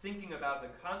thinking about the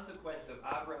consequence of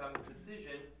Abraham's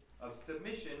decision of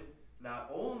submission, not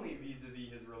only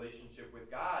vis-a-vis his relationship with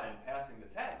God and passing the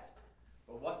test,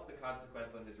 but what's the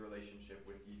consequence on his relationship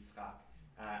with Yitzchak?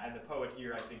 And the poet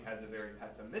here, I think, has a very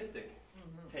pessimistic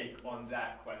take on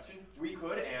that question. We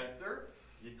could answer,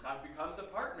 Yitzchak becomes a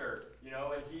partner,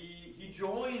 and he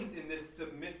joins in this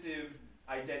submissive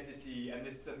identity and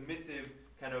this submissive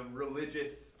kind of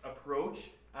religious approach,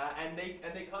 and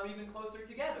they come even closer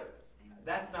together.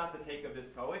 That's not the take of this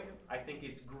poet. I think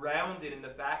it's grounded in the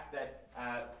fact that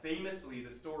famously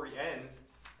the story ends.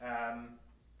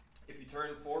 If you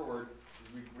turn forward,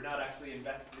 we're not actually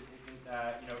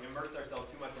immersed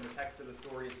ourselves too much in the text of the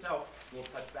story itself. We'll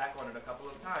touch back on it a couple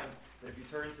of times. But if you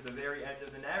turn to the very end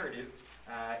of the narrative,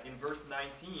 in verse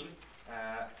 19,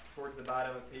 towards the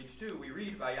bottom of page 2, we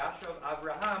read, Vayashav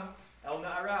Avraham el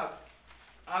Na'arav.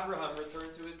 Abraham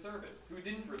returned to his servants. Who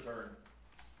didn't return?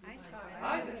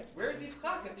 Isaac. Where's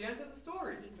Yitzchak at the end of the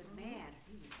story? He was mad.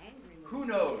 He was angry. Who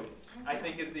knows, I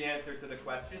think, is the answer to the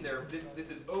question. This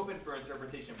is open for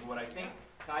interpretation, but what I think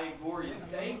Chaim Guri is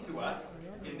saying to us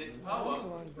in this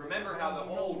poem, remember how the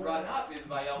whole run-up is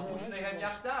Vayelchu Shnehem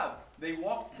Yachdav. They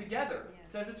walked together.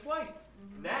 It says it twice.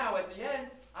 Now, at the end,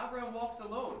 Abraham walks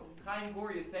alone. Chaim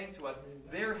Guri is saying to us,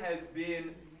 there has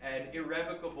been an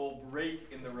irrevocable break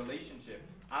in the relationship.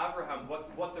 Abraham,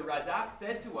 what the Radak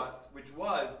said to us, which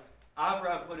was,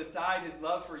 Abraham put aside his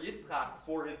love for Yitzchak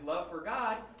for his love for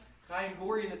God, Chaim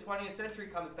Guri in the 20th century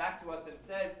comes back to us and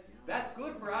says, that's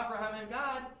good for Abraham and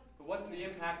God, but what's the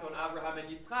impact on Abraham and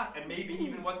Yitzchak? And maybe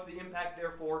even what's the impact,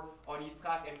 therefore, on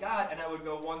Yitzchak and God? And I would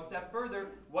go one step further,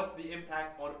 what's the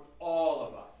impact on all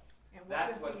of us?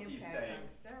 That's what he's saying.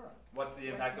 What's the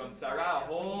impact on Sarah? A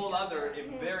whole other,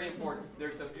 very important.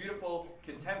 There's some beautiful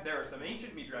there are some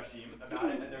ancient midrashim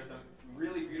about it, and there's some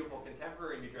really beautiful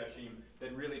contemporary midrashim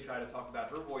that really try to talk about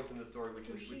her voice in the story, which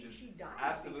is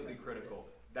absolutely critical.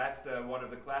 That's one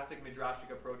of the classic midrashic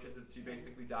approaches, that she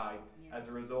basically died as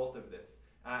a result of this.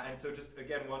 And so, just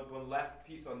again, one last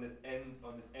piece on this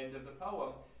end of the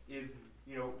poem is,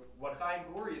 what Chaim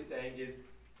Guri is saying is,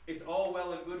 it's all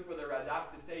well and good for the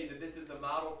Radak to say that this is the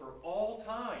model for all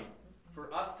time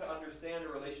for us to understand a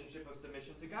relationship of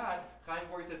submission to God. Chaim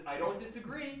Guri says, I don't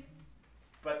disagree,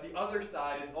 but the other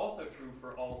side is also true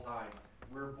for all time.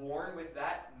 We're born with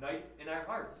that knife in our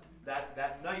hearts,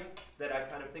 that knife that I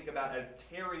kind of think about as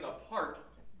tearing apart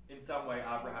in some way,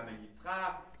 Abraham and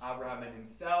Yitzchak, Abraham and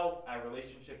himself, our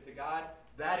relationship to God.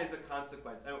 That is a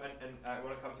consequence. And I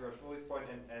want to come to Rosh Shmuley's point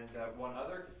and one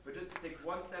other, but just to take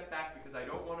one step back, because I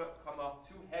don't want to come off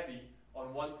too heavy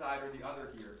on one side or the other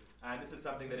here. And this is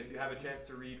something that if you have a chance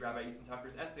to read Rabbi Ethan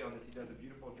Tucker's essay on this, he does a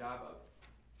beautiful job of.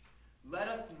 Let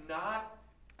us not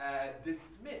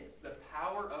dismiss the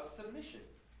power of submission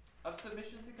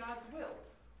to God's will.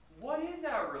 What is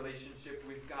our relationship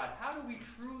with God? How do we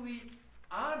truly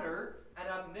honor an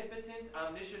omnipotent,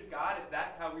 omniscient God, if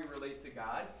that's how we relate to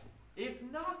God, if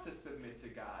not to submit to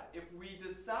God? If we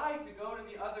decide to go to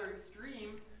the other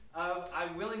extreme of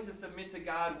I'm willing to submit to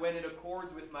God when it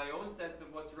accords with my own sense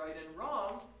of what's right and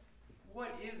wrong,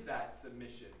 what is that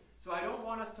submission? So I don't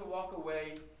want us to walk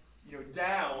away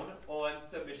down on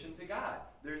submission to God.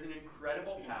 There's an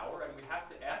incredible power, and we have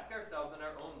to ask ourselves in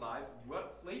our own lives,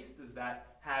 what place does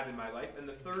that have in my life? And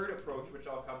the third approach, which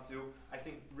I'll come to, I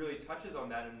think really touches on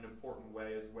that in an important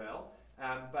way as well.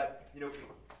 But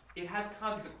it has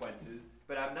consequences,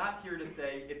 but I'm not here to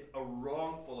say it's a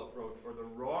wrongful approach or the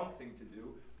wrong thing to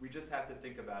do. We just have to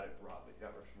think about it broadly. Yeah,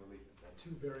 Rosh Shmuley.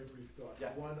 Two very brief thoughts.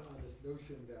 Yes. One on this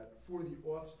notion that for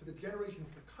the generations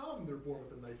to come, they're born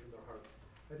with a knife in their heart.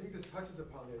 I think this touches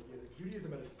upon the idea that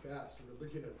Judaism at its best, or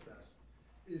religion at its best,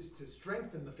 is to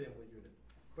strengthen the family unit.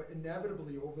 But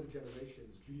inevitably, over the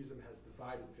generations, Judaism has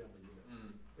divided the family unit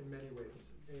in many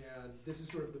ways. And this is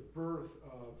sort of the birth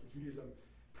of Judaism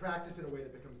practiced in a way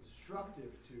that becomes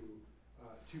destructive to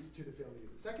the family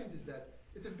unit. The second is that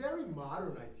it's a very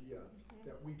modern idea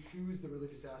that we choose the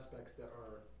religious aspects that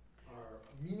are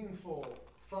meaningful,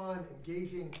 fun,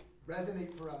 engaging,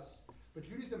 resonate for us. But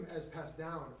Judaism, as passed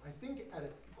down, I think at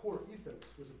its core ethos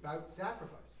was about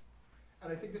sacrifice.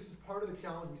 And I think this is part of the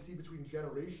challenge we see between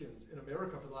generations in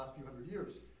America for the last few hundred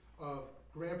years of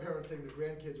grandparents saying to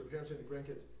grandkids or parents saying to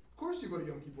grandkids, of course you go to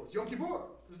Yom Kippur. It's Yom Kippur.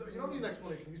 You don't need an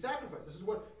explanation. You sacrifice. This is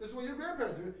what your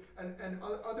grandparents do. And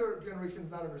other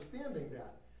generations not understanding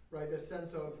that, right? The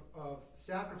sense of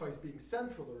sacrifice being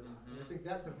central or not. And I think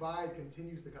that divide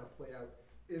continues to kind of play out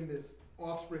in this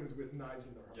offsprings with knives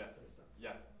in their hearts, Yes. in a sense.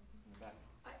 Yes.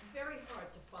 Very hard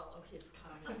to follow his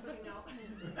comments, Tell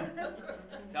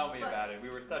me about it. We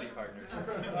were study partners.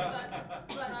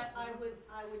 But I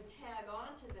would tag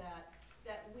on to that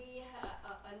we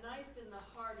a knife in the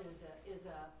heart is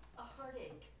a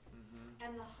heartache,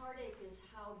 and the heartache is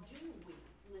how do we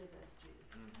live as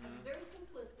Jews? Very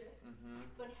simplistic,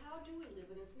 but how do we live?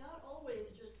 And it's not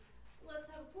always just let's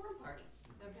have a Purim party.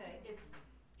 Okay,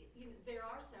 there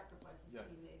are sacrifices to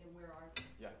be made, and where are they?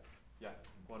 Yes,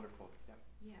 wonderful. Yeah.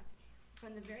 Yeah.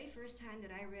 From the very first time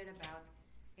that I read about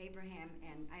Abraham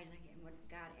and Isaac and what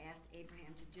God asked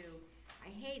Abraham to do, I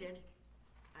hated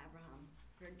Abraham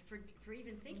for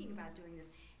even thinking about doing this.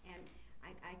 And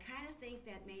I kind of think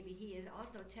that maybe he is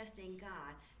also testing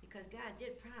God, because God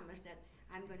did promise that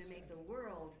I'm going to make the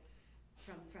world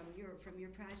from your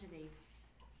progeny.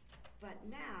 But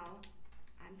now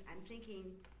I'm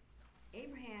thinking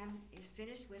Abraham is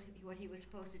finished with what he was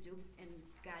supposed to do, and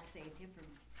God saved him from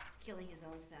killing his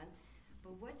own son.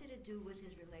 But what did it do with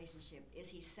his relationship? Is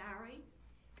he sorry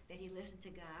that he listened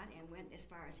to God and went as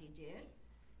far as he did?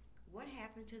 What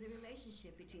happened to the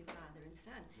relationship between father and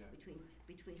son,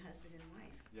 between husband and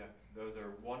wife? Yeah, those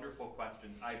are wonderful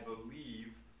questions. I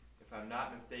believe, if I'm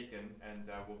not mistaken, and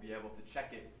we'll be able to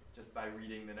check it just by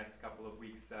reading the next couple of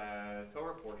weeks'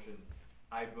 Torah portions,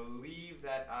 I believe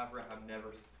that Abraham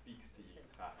never speaks to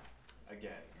Yitzchak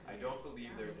again. I don't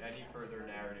believe there's any further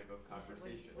narrative of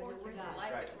conversation. Or to the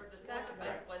life, Right. or the sacrifice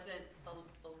Right. wasn't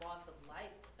the loss of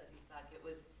life of Isaac, it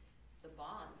was the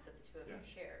bond that the two of them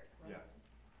shared. Yeah.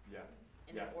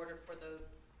 And in order for the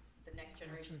next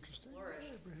generation to flourish,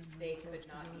 they could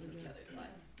not be in each other's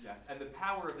lives. Yes, and the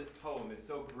power of this poem is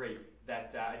so great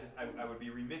that I would be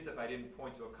remiss if I didn't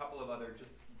point to a couple of other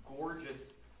just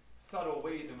gorgeous, subtle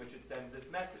ways in which it sends this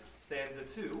message. Stanza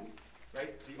 2,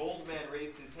 right? The old man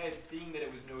raised his head, seeing that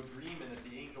it was no dream and that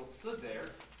the angel stood there.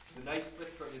 The knife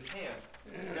slipped from his hand.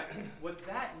 Now, what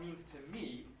that means to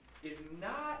me is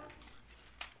not,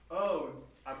 oh,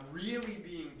 I'm really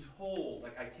being told,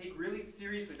 like I take really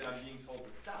seriously that I'm being told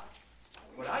to stop.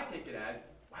 What I take it as,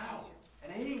 wow,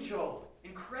 an angel,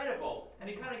 incredible. And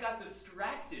he kind of got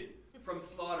distracted from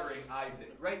slaughtering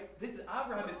Isaac, right?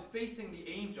 Abraham is facing the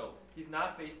angel. He's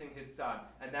not facing his son.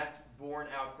 And that's borne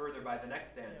out further by the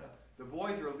next stanza. the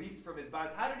boy is released from his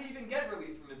bonds. How did he even get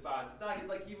released from his bonds? It's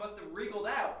like he must have wriggled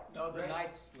out. No, the right? knife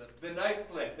slipped. The knife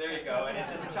slipped, there you go, and it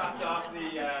just chopped off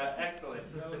the, excellent.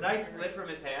 The knife slipped from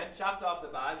his hand, chopped off the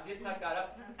bonds. Yitzchak got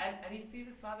up, and he sees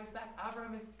his father's back.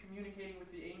 Abraham is communicating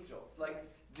with the angels. Like,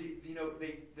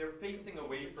 they're facing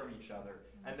away from each other,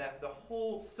 and that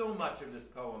so much of this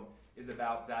poem is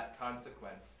about that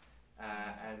consequence.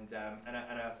 And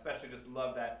I especially just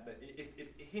love that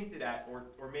it's hinted at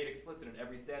or made explicit in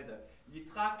every stanza.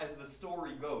 Yitzchak, as the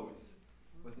story goes,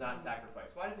 was not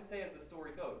sacrificed. Why does it say as the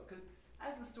story goes? Because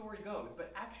as the story goes,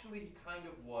 but actually he kind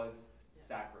of was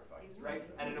sacrificed, right?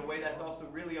 And in a way that's also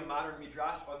really a modern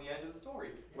midrash on the end of the story,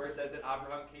 where it says that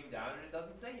Abraham came down, and it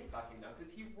doesn't say Yitzchak came down,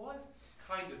 because he was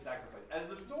kind of sacrificed. As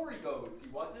the story goes, he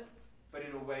wasn't, but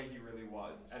in a way he really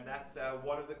was. And that's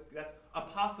that's a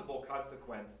possible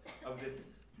consequence of this,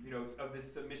 of this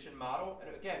submission model.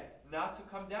 And again, not to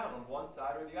come down on one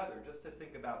side or the other, just to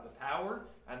think about the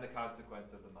power and the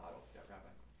consequence of the model. Yeah,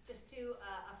 Rabbi. Just to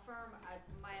affirm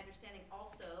my understanding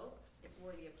also, it's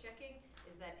worthy of checking,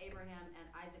 is that Abraham and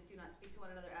Isaac do not speak to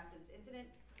one another after this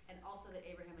incident, and also that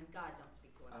Abraham and God don't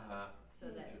speak to one another. So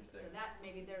that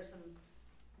maybe there's some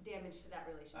damage to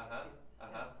that relationship too.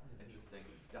 Interesting.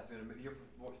 Yes, we're going to hear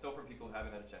still from people who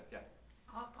haven't had a chance. Yes.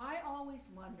 I always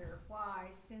wonder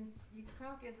why, since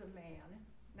Yitzchak is a man,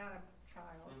 not a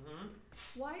child,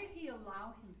 why did he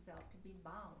allow himself to be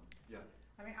bound? Yeah.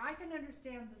 I mean, I can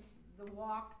understand the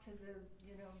walk to the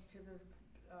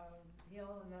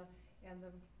hill and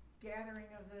the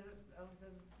gathering of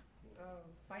the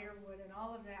firewood and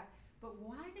all of that, but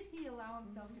why did he allow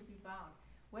himself to be bound?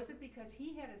 Was it because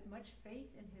he had as much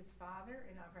faith in his father,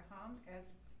 in Abraham,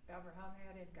 as Abraham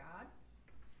had in God?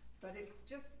 But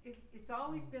it's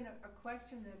always been a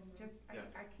question that just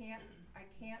I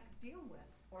can't deal with.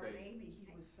 Or maybe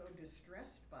he was so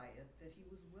distressed by it that he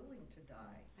was willing to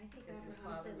die. I think that his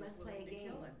Abraham father said, was "Let's play willing a to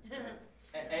kill game."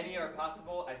 him. Any are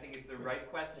possible. I think it's the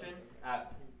right question.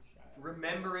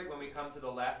 Remember it when we come to the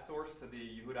last source, to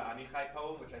the Yehuda Amichai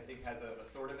poem, which I think has a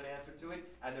sort of an answer to it.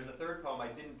 And there's a third poem I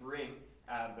didn't bring.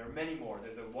 There are many more.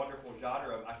 There's a wonderful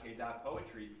genre of Akedah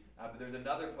poetry, but there's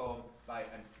another poem by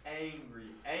an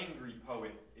angry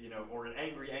poet, or an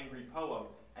angry poem,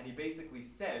 and he basically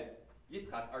says,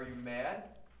 Yitzchak, are you mad?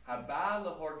 Haba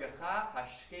lehorgecha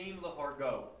hashkem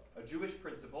lehorgo. A Jewish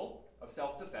principle of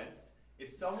self-defense.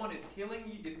 If someone is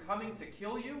coming to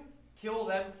kill you, kill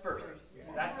them first.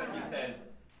 That's what he says.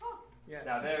 Yes.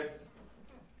 Now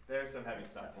there's some heavy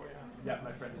stuff for you. Yeah,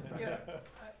 my friend. Yeah.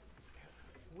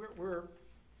 We're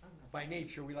by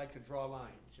nature, we like to draw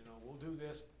lines. We'll do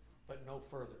this, but no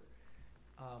further.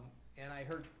 And I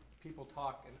heard people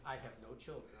talk, and I have no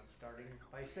children. I'm starting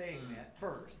by saying that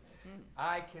first.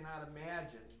 I cannot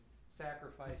imagine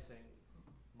sacrificing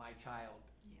my child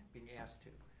being asked to.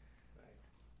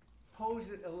 Pose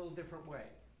it a little different way.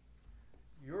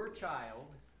 Your child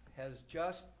has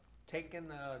just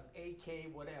taken an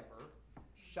AK whatever,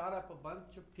 shot up a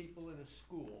bunch of people in a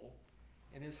school,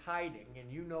 and is hiding,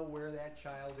 and you know where that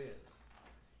child is.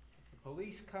 If the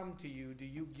police come to you, do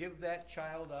you give that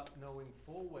child up knowing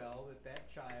full well that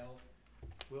that child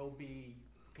will be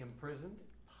imprisoned,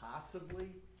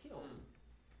 possibly killed?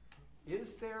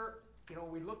 Is there,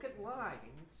 we look at lines,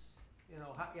 and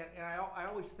I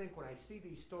always think when I see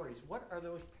these stories, what are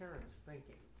those parents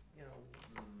thinking?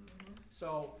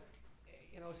 So,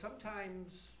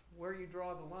 sometimes where you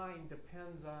draw the line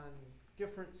depends on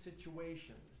different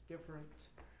situations, different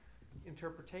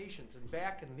interpretations. And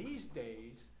back in these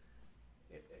days,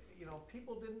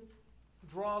 people didn't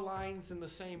draw lines in the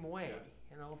same way.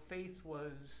 Faith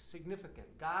was significant.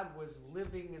 God was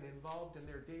living and involved in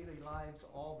their daily lives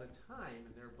all the time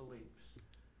in their beliefs.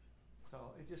 So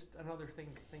it's just another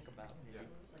thing to think about. Yeah,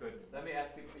 good. Let me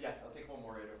ask people, yes, I'll take one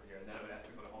more right over here, and then I'm going to ask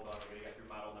people to hold on. We're going to get through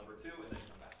model number 2 and then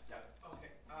come back. Yeah. Okay,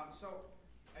 so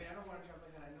I don't want to jump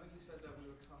ahead. I know you said that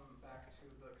we would come back to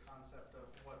the concept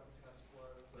of what the test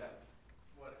was,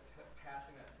 what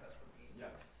passing that test would mean.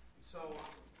 Yeah. So,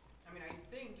 I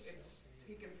think it's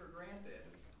taken for granted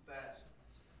that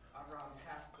Abraham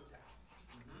passed the test,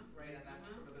 right? And that's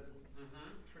sort of the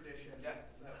tradition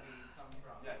that we come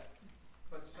from. Yes.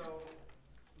 But so,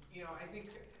 I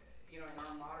think, in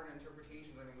our modern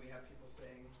interpretations, we have people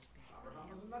saying Abraham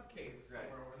was a nutcase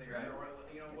somewhere over there, or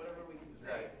whatever we can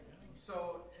say.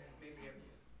 So maybe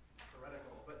it's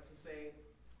heretical, but to say,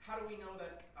 how do we know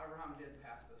that Abraham did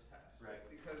pass this test? Right.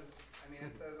 Because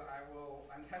it says,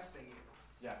 I'm testing you.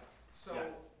 Yes. So,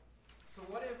 so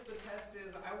what if the test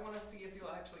is, I want to see if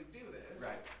you'll actually do this?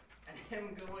 Right. And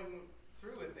him going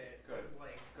through with it is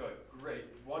like. Good. Great.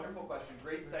 Wonderful. wonderful question.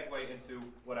 Great segue into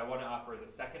what I want to offer as a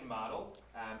second model,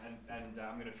 and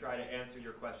I'm going to try to answer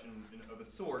your question of a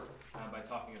sort by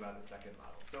talking about the second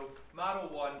model. So model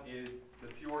one is the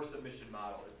pure submission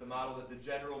model. It's the model that the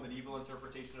general medieval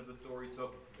interpretation of the story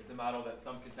took. It's a model that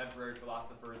some contemporary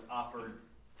philosophers offered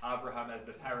Abraham as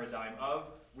the paradigm of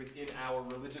within our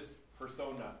religious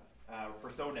personae,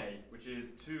 which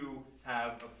is to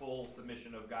have a full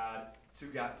submission of God to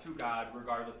God,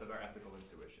 regardless of our ethical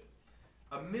intuition.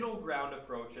 A middle ground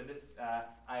approach, and this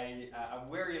I'm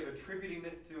wary of attributing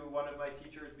this to one of my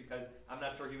teachers because I'm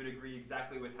not sure he would agree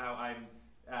exactly with how I'm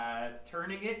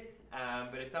turning it,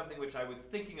 but it's something which I was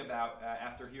thinking about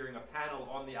after hearing a panel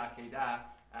on the Akedah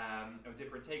of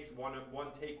different takes.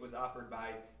 One take was offered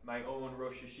by my own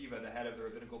Rosh Yeshiva, the head of the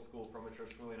rabbinical school from which Rosh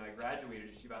Shmuley and I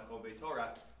graduated, Yeshivat Chovei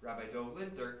Torah, Rabbi Dov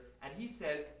Linzer, and he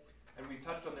says, and we've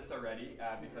touched on this already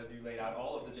because you laid out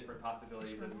all of the different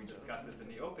possibilities as we discussed this in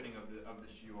the opening of the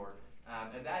shiur,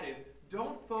 and that is,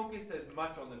 don't focus as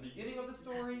much on the beginning of the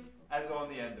story as on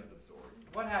the end of the story.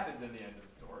 What happens in the end of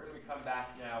the story? We come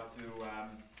back now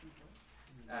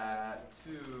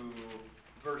to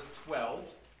verse 12.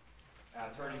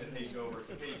 Turning the page over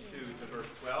to page 2 to verse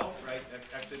 12, right?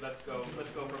 Actually, let's go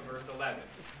from verse 11.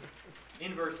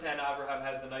 In verse 10, Abraham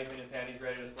has the knife in his hand. He's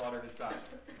ready to slaughter his son.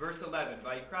 Verse 11,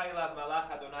 Vayikra elav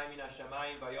malach Adonai min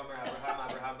hashamayim vayomer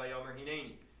Abraham vayomer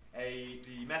hineni.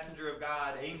 The messenger of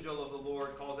God, angel of the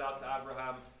Lord, calls out to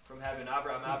Abraham from heaven,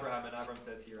 Abraham, and Abraham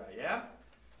says, here I am.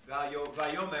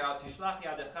 Vayomer al tishlach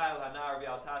yadecha el hanar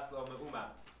v'al taslo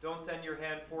me'uma. Don't send your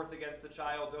hand forth against the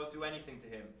child. Don't do anything to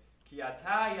him. Ki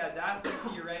ata yadati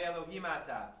ki yirei Elohim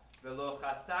ata, velo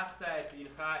chasachta et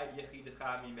bincha et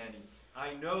yechidecha mimeni.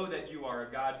 I know that you are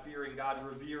a God-fearing,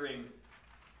 God-revering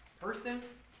person.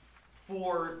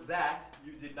 For that,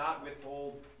 you did not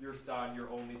withhold your son, your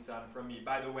only son, from me.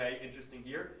 By the way, interesting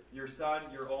here, your son,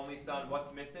 your only son, what's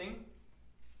missing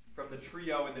from the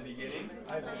trio in the beginning?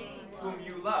 Isaac. Whom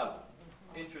you love.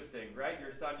 Interesting, right?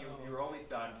 Your son, your only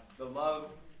son. The love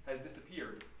has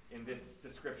disappeared in this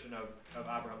description of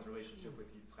Abraham's relationship with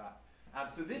Yitzchak.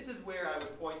 So this is where I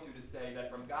would point to say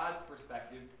that from God's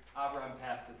perspective, Abraham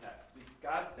passed the test. Because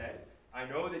God said, I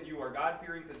know that you are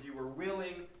God-fearing because you were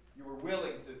willing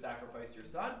to sacrifice your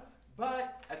son,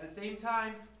 but at the same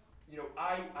time,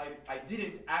 I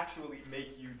didn't actually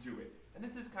make you do it. And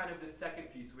this is kind of the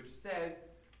second piece, which says,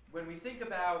 when we think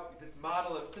about this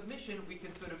model of submission, we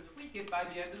can sort of tweak it by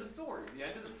the end of the story. The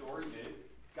end of the story is,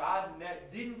 God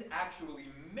didn't actually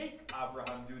make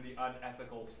Abraham do the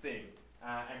unethical thing.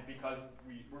 And because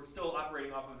we're still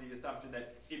operating off of the assumption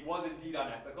that it was indeed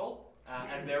unethical,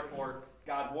 and therefore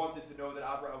God wanted to know that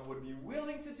Abraham would be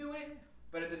willing to do it,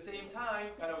 but at the same time,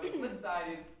 kind of the flip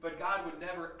side is, but God would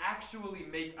never actually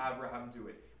make Abraham do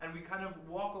it. And we kind of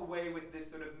walk away with this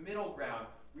sort of middle ground.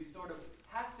 We sort of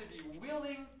have to be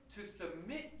willing to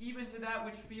submit even to that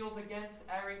which feels against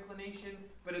our inclination,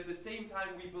 but at the same time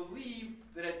we believe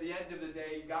that at the end of the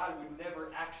day, God would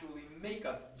never actually make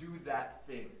us do that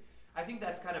thing. I think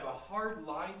that's kind of a hard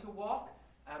line to walk,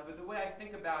 but the way I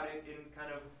think about it in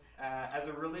kind of as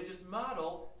a religious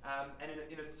model, and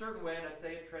in a certain way, and I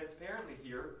say it transparently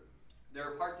here, there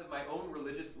are parts of my own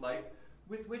religious life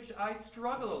with which I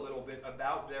struggle a little bit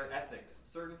about their ethics.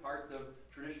 Certain parts of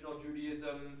traditional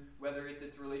Judaism, whether it's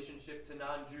its relationship to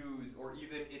non-Jews or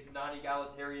even its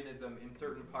non-egalitarianism in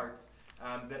certain parts,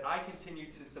 that I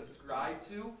continue to subscribe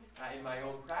to in my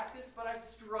own practice, but I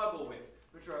struggle with.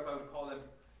 I'm not sure if I would call them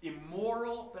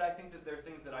immoral, but I think that there are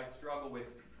things that I struggle with.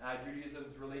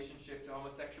 Judaism's relationship to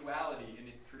homosexuality in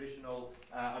its traditional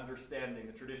understanding,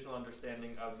 the traditional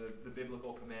understanding of the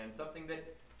biblical command, something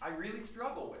that I really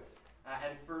struggle with.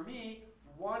 And for me,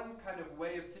 one kind of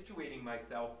way of situating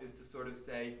myself is to sort of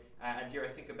say, and here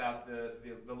I think about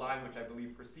the line which I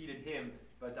believe preceded him,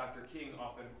 but Dr. King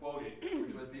often quoted,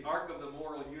 which was, the arc of the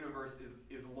moral universe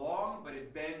is long, but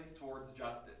it bends towards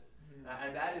justice.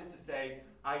 And that is to say,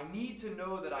 I need to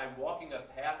know that I'm walking a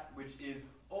path which is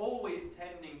always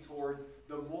tending towards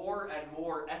the more and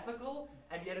more ethical,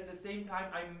 and yet at the same time,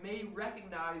 I may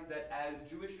recognize that as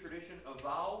Jewish tradition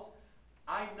evolves,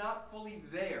 I'm not fully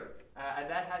there. And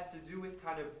that has to do with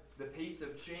kind of the pace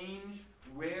of change,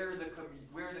 where the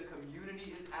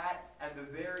community is at, and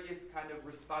the various kind of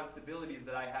responsibilities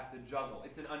that I have to juggle.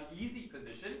 It's an uneasy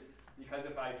position, because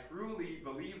if I truly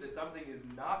believe that something is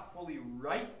not fully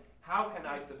right, how can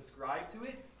I subscribe to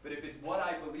it? But if it's what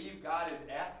I believe God is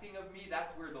asking of me,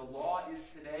 that's where the law is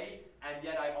today, and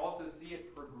yet I also see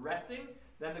it progressing,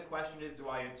 then the question is, do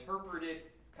I interpret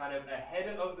it kind of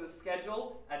ahead of the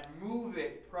schedule and move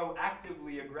it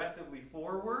proactively, aggressively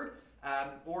forward?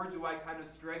 Or do I kind of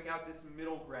strike out this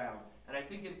middle ground? And I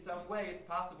think in some way it's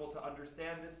possible to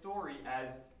understand this story as,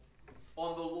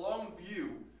 on the long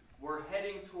view, we're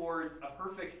heading towards a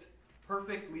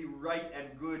perfectly right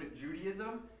and good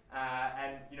Judaism.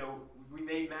 And, we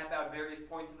may map out various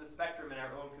points in the spectrum in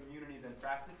our own communities and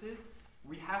practices.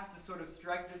 We have to sort of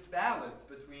strike this balance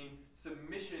between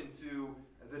submission to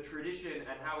the tradition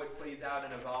and how it plays out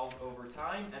and evolves over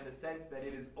time, and the sense that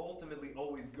it is ultimately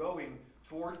always going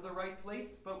towards the right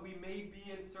place, but we may be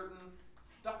in certain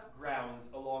stuck grounds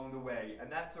along the way.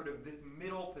 And that's sort of this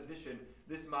middle position,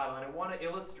 this model. And I want to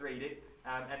illustrate it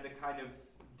and the kind of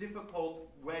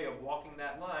difficult way of walking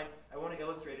that line. I want to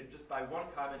illustrate it just by one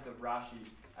comment of Rashi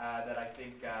that I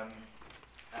think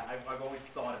I've always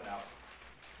thought about.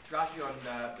 It's Rashi on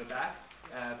the back,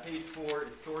 page 4,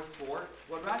 it's source 4.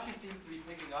 What Rashi seems to be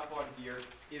picking up on here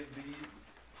is the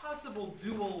possible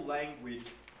dual language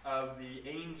of the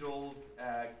angel's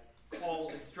call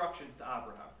instructions to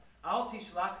Abraham. Al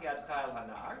tishlach yadcha el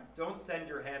hanar, don't send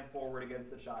your hand forward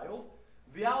against the child.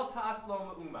 V'al ta'as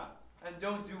lo me'uma, and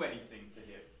don't do anything to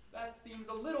him. That seems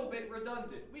a little bit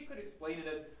redundant. We could explain it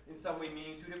as in some way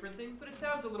meaning two different things, but it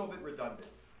sounds a little bit redundant.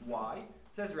 Why?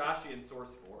 Says Rashi in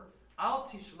source 4, Al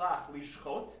tishlach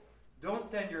lishchot, don't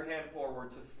send your hand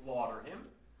forward to slaughter him.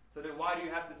 So then why do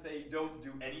you have to say don't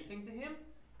do anything to him?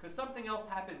 Because something else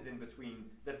happens in between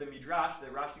that the Midrash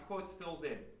that Rashi quotes fills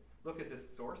in. Look at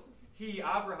this source. He,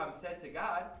 Abraham, said to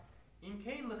God, Im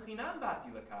kein lechinam bati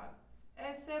lakan,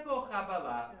 esebo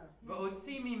chabala,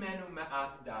 v'otzi mimenu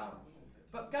ma'at dam.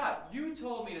 But God, you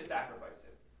told me to sacrifice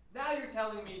him. Now you're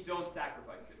telling me don't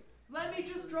sacrifice him. Let me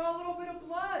just draw a little bit of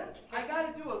blood. I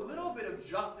got to do a little bit of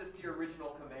justice to your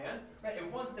original command. Right?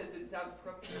 In one sense, it sounds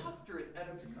preposterous and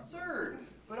absurd.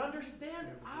 But understand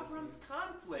Avram's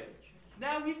conflict.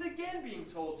 Now he's again being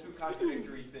told two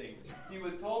contradictory things. He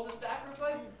was told to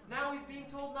sacrifice. Now he's being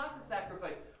told not to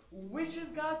sacrifice. Which is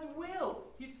God's will?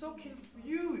 He's so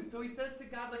confused. So he says to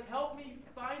God, help me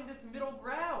find this middle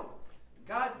ground.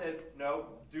 God says, no,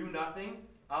 do nothing.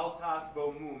 Al tas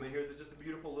bo mum. And here's just a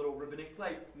beautiful little rabbinic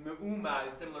play. Me'uma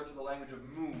is similar to the language of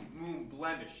mum,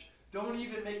 blemish. Don't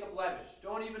even make a blemish.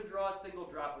 Don't even draw a single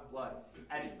drop of blood.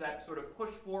 And it's that sort of push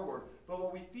forward. But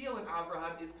what we feel in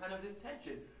Abraham is kind of this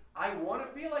tension. I want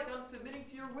to feel like I'm submitting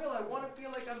to your will. I want to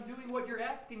feel like I'm doing what you're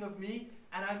asking of me,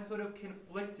 and I'm sort of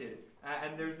conflicted.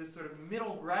 And there's this sort of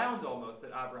middle ground almost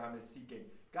that Abraham is seeking.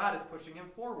 God is pushing him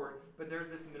forward, but there's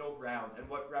this middle ground. And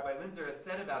what Rabbi Linzer has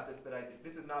said about this, that I think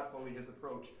this is not fully his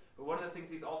approach, but one of the things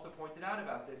he's also pointed out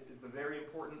about this is the very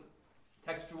important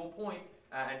textual point,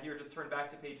 and here just turn back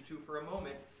to page 2 for a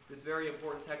moment, this very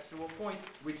important textual point,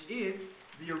 which is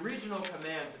the original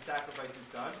command to sacrifice his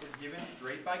son is given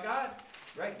straight by God.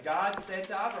 Right? God said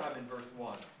to Abraham in verse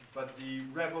 1, but the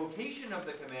revocation of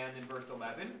the command in verse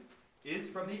 11 is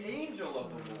from the angel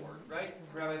of the Lord. Right?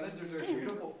 Rabbi Linzer's very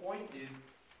beautiful point is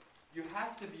you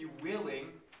have to be willing,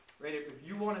 right? If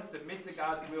you want to submit to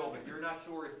God's will, but you're not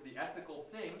sure it's the ethical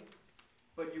thing,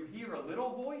 but you hear a little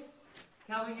voice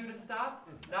telling you to stop,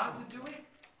 not to do it,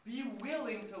 be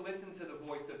willing to listen to the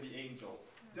voice of the angel.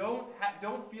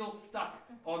 Don't feel stuck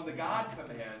on the God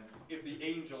command if the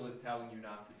angel is telling you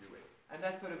not to do it. And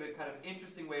that's sort of a kind of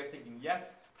interesting way of thinking.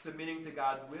 Yes, submitting to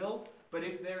God's will, but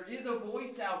if there is a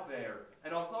voice out there,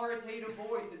 an authoritative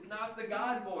voice, it's not the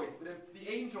God voice, but it's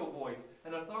the angel voice,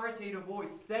 an authoritative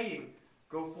voice saying,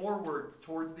 go forward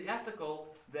towards the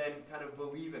ethical, then kind of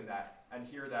believe in that and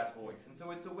hear that voice. And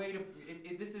so it's a way to,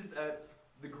 this is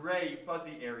the gray,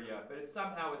 fuzzy area, but it's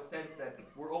somehow a sense that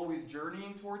we're always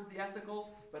journeying towards the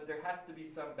ethical, but there has to be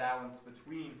some balance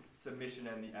between submission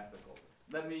and the ethical.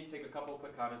 Let me take a couple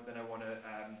quick comments, then I want to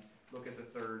look at the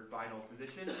third final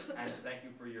position, and thank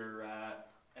you for your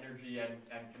energy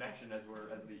and connection as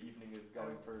the evening is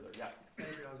going further. Yeah.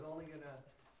 David, I was only going to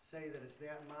say that it's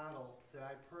that model that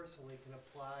I personally can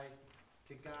apply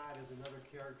to God as another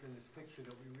character in this picture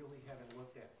that we really haven't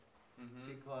looked at.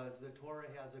 Mm-hmm. Because the Torah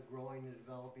has a growing and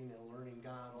developing and learning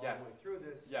God all the way through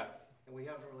this. Yes. And we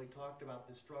haven't really talked about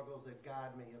the struggles that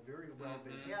God may have very well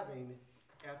been having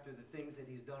after the things that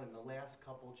he's done in the last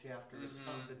couple chapters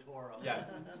of the Torah. Yes.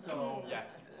 So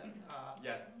yes.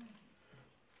 Yes.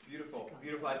 Beautiful.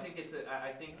 Beautiful. I think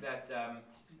I think that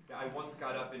I once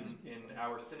got up in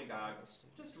our synagogue,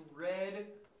 just read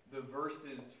the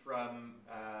verses from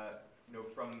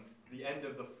from the end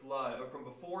of the flood, or from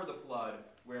before the flood,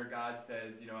 where God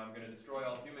says, I'm going to destroy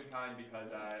all humankind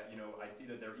because I see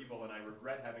that they're evil and I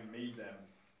regret having made them.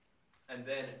 And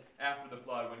then after the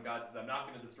flood, when God says, I'm not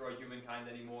going to destroy humankind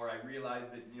anymore, I realize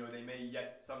that, they may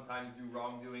yet sometimes do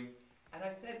wrongdoing. And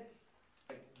I said,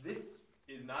 this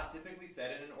is not typically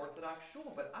said in an Orthodox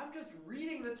shul, but I'm just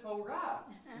reading the Torah.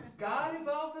 God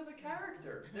evolves as a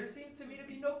character. There seems to me to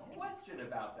be no question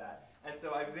about that. And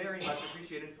so I very much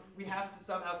appreciate it. We have to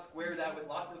somehow square that with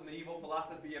lots of medieval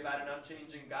philosophy about an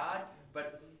unchanging God,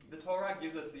 but the Torah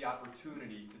gives us the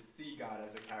opportunity to see God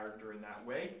as a character in that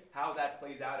way. How that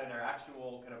plays out in our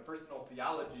actual kind of personal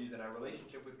theologies and our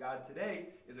relationship with God today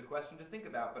is a question to think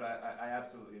about, but I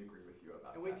absolutely agree with you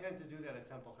about And we that. tend to do that at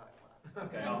Temple High Class.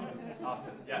 Okay,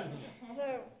 awesome, yes.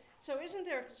 So isn't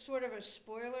there sort of a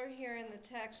spoiler here in the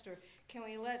text, or can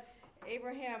we let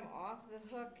Abraham off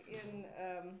the hook in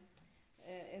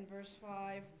verse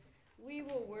 5? We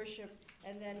will worship,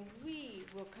 and then we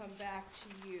will come back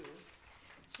to you.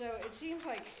 So it seems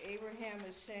like Abraham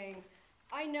is saying,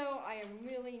 I know I am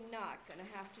really not going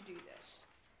to have to do this.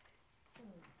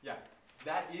 Yes,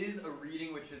 that is a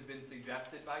reading which has been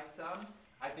suggested by some.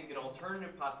 I think an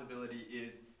alternative possibility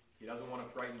is he doesn't want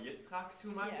to frighten Yitzchak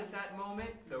too much at that moment,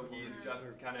 so he's just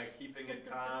kind of keeping it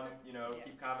calm,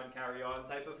 keep calm and carry on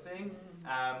type of thing.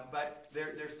 But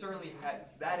there certainly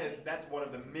that's one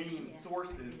of the main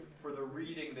sources for the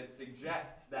reading that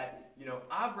suggests that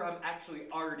Abraham actually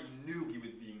already knew he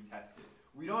was being tested.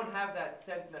 We don't have that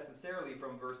sense necessarily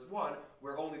from verse 1,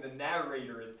 where only the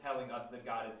narrator is telling us that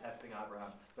God is testing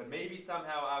Abraham. But maybe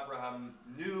somehow Abraham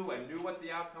knew what the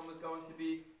outcome was going to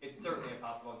be. It's certainly a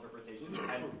possible interpretation.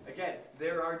 And again,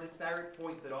 there are disparate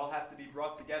points that all have to be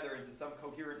brought together into some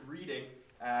coherent reading,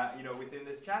 within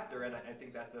this chapter, and I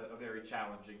think that's a very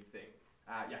challenging thing.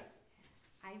 Yes?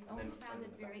 I've always found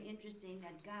it very interesting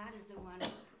that God is the one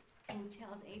who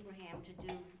tells Abraham to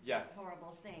do this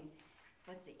horrible thing.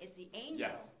 But it's the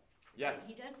angel. Yes.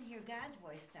 He doesn't hear God's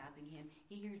voice stopping him.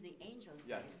 He hears the angel's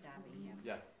voice stopping him.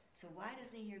 Yes. So why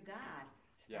doesn't he hear God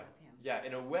stop him? Yeah,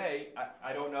 in a way,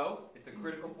 I don't know. It's a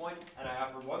critical point, and I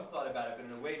offer one thought about it, but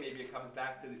in a way, maybe it comes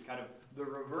back to the kind of the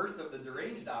reverse of the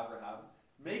deranged Abraham.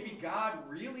 Maybe God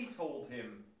really told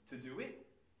him to do it,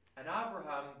 and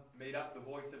Abraham made up the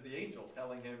voice of the angel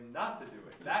telling him not to do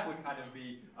it. That would kind of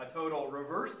be a total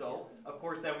reversal. Of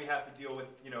course, then we have to deal with,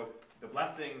 the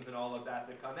blessings and all of that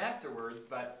come afterwards,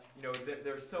 but,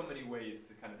 there's so many ways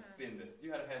to kind of spin this.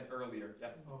 You had a hand earlier.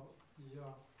 Yes?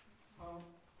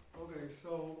 Okay,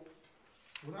 so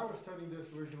when I was studying this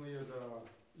originally as a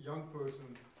young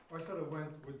person, I sort of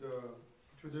went with the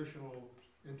traditional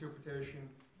interpretation,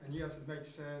 and yes, it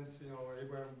makes sense,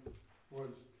 Abraham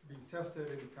was being tested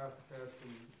and he passed the test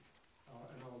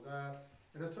and all that.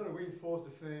 And it sort of reinforced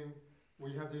the thing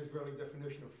where you have the Israeli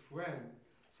definition of friend.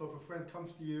 So if a friend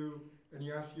comes to you and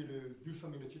he asks you to do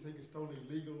something that you think is totally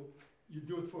illegal, you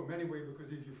do it for him anyway because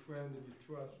he's your friend and you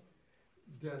trust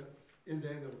that in the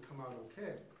end it'll come out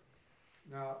okay.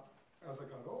 Now, as I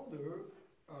got older,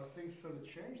 things sort of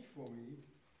changed for me,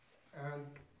 and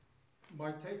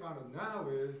my take on it now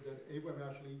is that Abraham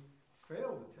actually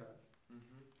failed the test.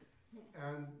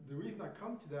 And the reason I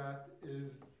come to that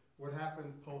is what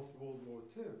happened post-World War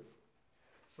II.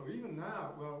 So even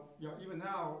now, even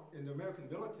now in the American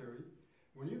military,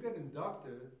 when you get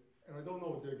inducted, and I don't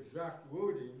know the exact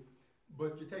wording,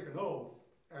 but you take an oath,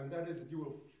 and that is that you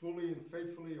will fully and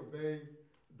faithfully obey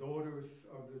the orders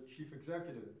of the chief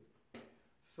executive.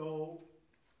 So,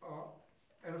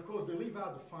 and of course they leave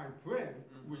out the fine print,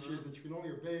 which is that you can only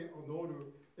obey an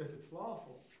order if it's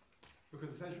lawful.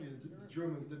 Because essentially the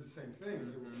Germans did the same thing,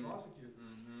 they were prosecuted.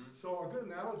 So a good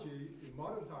analogy in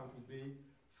modern times would be,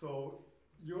 so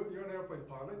you're an airplane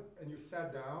pilot and you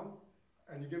sat down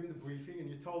and you're given the briefing and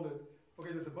you're told that,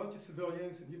 okay, there's a bunch of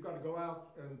civilians and you've got to go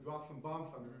out and drop some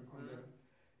bombs on them.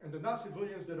 And they're not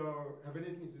civilians that have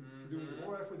anything to do with the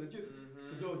war effort, they're just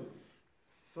civilians.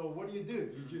 So what do?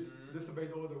 You just disobey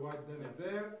the order right then and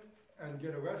there and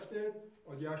get arrested,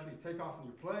 or you actually take off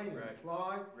in your plane and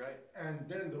fly, and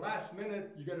then in the last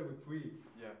minute you get a reprieve.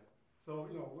 So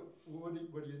what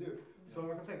do you do? So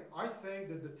like I'm saying, I think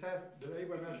that the test that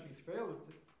Abraham actually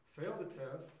failed the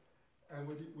test, and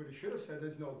what he should have said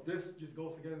is, this just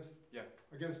goes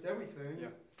against everything.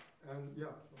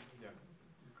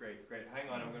 Great. Hang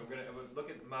on, I'm going to look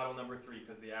at model number 3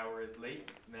 because the hour is late,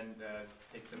 and then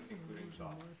take some concluding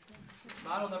thoughts.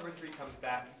 Model number 3 comes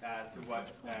back to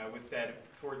what was said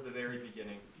towards the very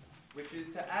beginning, which is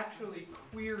to actually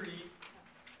query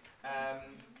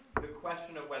the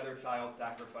question of whether child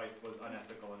sacrifice was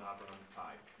unethical in Abraham's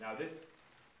time. Now, this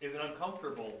is an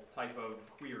uncomfortable type of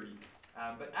query,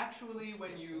 but actually,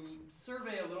 when you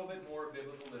survey a little bit more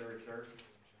biblical literature,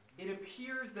 it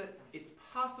appears that it's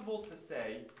possible to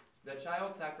say that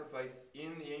child sacrifice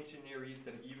in the ancient Near East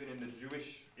and even in the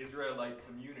Jewish Israelite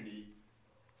community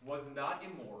was not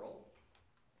immoral.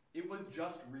 It was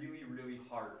just really, really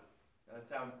hard.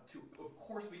 Of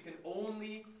course, we can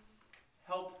only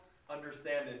help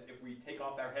understand this if we take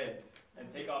off our heads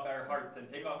and take off our hearts and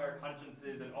take off our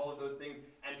consciences and all of those things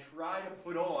and try to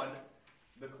put on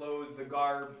the clothes, the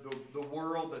garb, the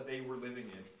world that they were living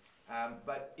in.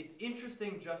 But it's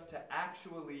interesting just to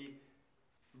actually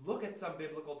look at some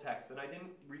biblical texts, and I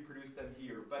didn't reproduce them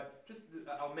here, but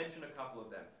I'll mention a couple of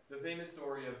them. The famous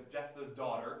story of Jephthah's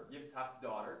daughter, Yiftach's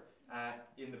daughter,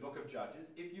 in the book of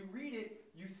Judges. If you read it,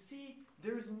 you see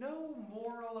there's no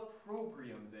moral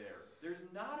opprobrium there. There's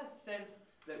not a sense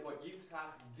that what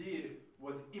Yiftach did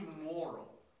was immoral,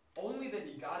 only that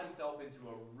he got himself into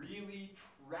a really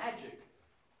tragic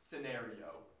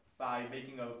scenario by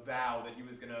making a vow that he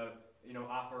was going to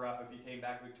offer up if he came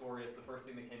back victorious, the first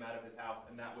thing that came out of his house,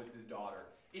 and that was his daughter.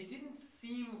 It didn't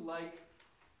seem like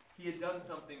he had done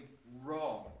something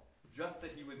wrong, just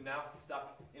that he was now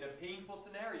stuck in a painful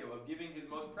scenario of giving his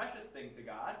most precious thing to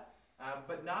God,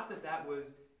 but not that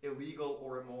was illegal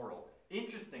or immoral.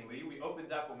 Interestingly, we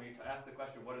opened up when we asked the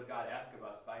question, what does God ask of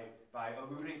us, by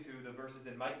alluding to the verses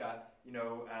in Micah,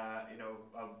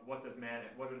 of what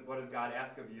does God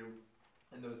ask of you,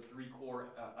 and those three core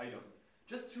items.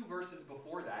 Just 2 verses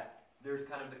before that, there's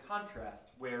kind of the contrast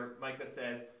where Micah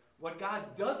says, what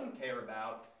God doesn't care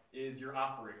about is your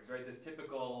offerings, right? This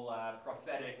typical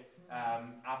prophetic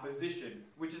opposition,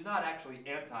 which is not actually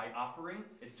anti-offering,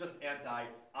 it's just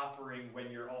anti-offering when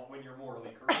you're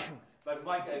morally correct. But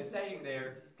Micah is saying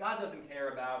there, God doesn't care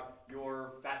about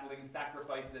your fatling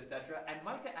sacrifices, etc. And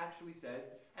Micah actually says,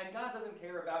 and God doesn't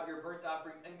care about your burnt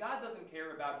offerings, and God doesn't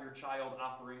care about your child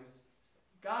offerings.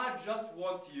 God just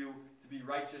wants you to be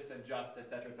righteous and just,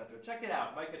 etc., etc. Check it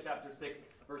out, Micah chapter 6,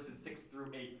 verses 6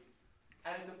 through 8.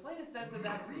 And in the plainest sense of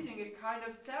that reading, it kind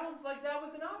of sounds like that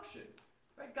was an option.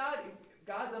 Right?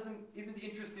 God isn't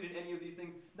interested in any of these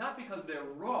things, not because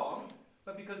they're wrong,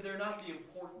 but because they're not the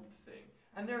important thing.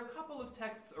 And there are a couple of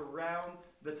texts around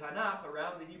the Tanakh,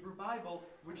 around the Hebrew Bible,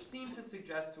 which seem to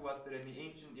suggest to us that in the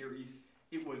ancient Near East,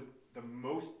 it was the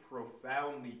most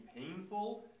profoundly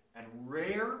painful and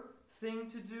rare thing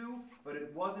to do, but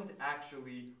it wasn't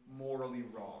actually morally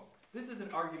wrong. This is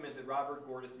an argument that Robert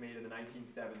Gordis made in the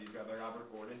 1970s, Rabbi Robert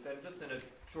Gordis, and just in a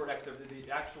short excerpt, the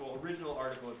actual original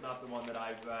article is not the one that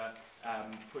I've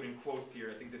put in quotes here.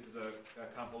 I think this is a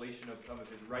compilation of some of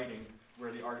his writings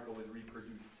where the article is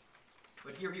reproduced.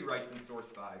 But here he writes in source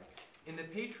 5, in the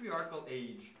patriarchal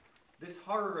age, this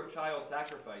horror of child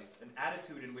sacrifice, an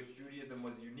attitude in which Judaism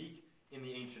was unique in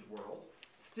the ancient world,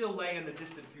 still lay in the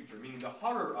distant future, meaning the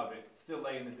horror of it still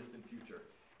lay in the distant future.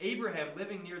 Abraham,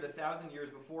 living near the 1,000 years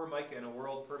before Micah in a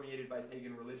world permeated by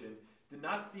pagan religion, did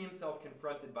not see himself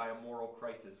confronted by a moral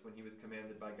crisis when he was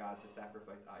commanded by God to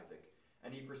sacrifice Isaac,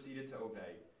 and he proceeded to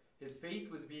obey. His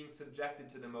faith was being subjected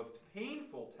to the most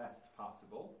painful test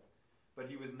possible, but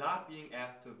he was not being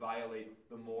asked to violate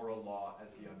the moral law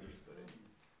as he understood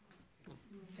it.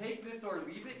 Take this or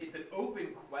leave it. It's an open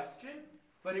question,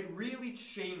 but it really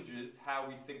changes how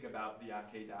we think about the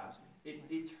Akedah.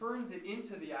 It turns it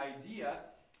into the idea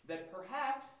that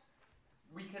perhaps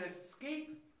we can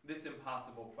escape this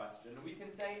impossible question. And we can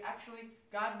say, actually,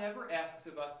 God never asks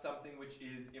of us something which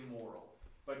is immoral.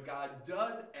 But God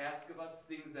does ask of us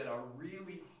things that are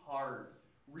really hard,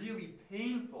 really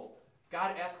painful.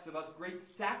 God asks of us great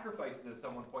sacrifices, as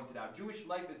someone pointed out. Jewish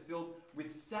life is filled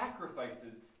with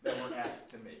sacrifices that we're asked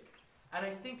to make. And I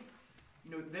think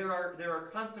there are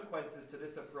consequences to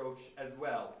this approach as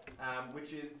well,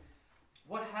 which is,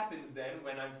 what happens then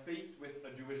when I'm faced with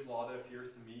a Jewish law that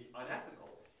appears to me unethical?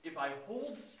 If I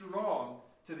hold strong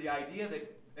to the idea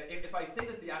that, if I say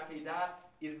that the Akedah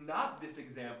is not this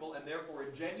example, and therefore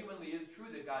it genuinely is true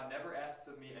that God never asks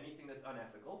of me anything that's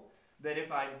unethical, then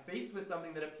if I'm faced with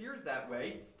something that appears that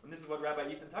way, and this is what Rabbi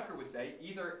Ethan Tucker would say,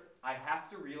 either I have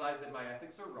to realize that my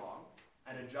ethics are wrong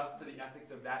and adjust to the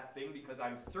ethics of that thing because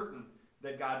I'm certain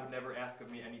that God would never ask of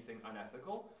me anything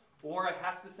unethical, or I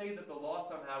have to say that the law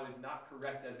somehow is not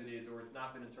correct as it is, or it's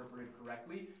not been interpreted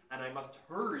correctly, and I must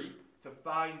hurry to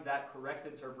find that correct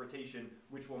interpretation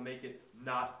which will make it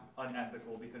not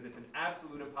unethical, because it's an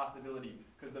absolute impossibility,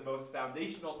 because the most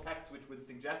foundational text which would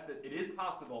suggest that it is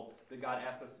possible that God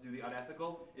asks us to do the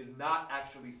unethical is not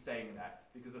actually saying that,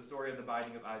 because the story of the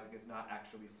binding of Isaac is not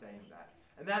actually saying that.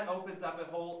 And that opens up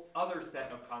a whole other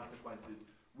set of consequences.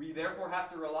 We therefore have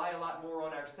to rely a lot more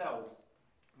on ourselves.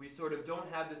 We sort of don't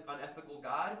have this unethical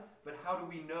God, but how do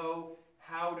we know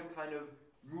how to kind of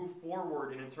move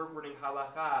forward in interpreting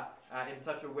halakha in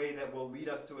such a way that will lead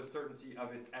us to a certainty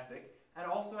of its ethic? And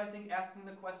also, I think, asking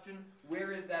the question,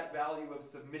 where is that value of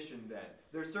submission then?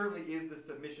 There certainly is the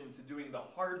submission to doing the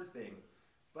hard thing.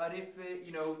 But if,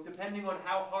 depending on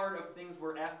how hard of things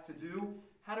we're asked to do,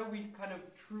 how do we kind of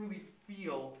truly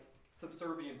feel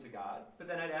subservient to God? But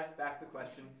then I'd ask back the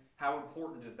question, how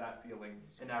important is that feeling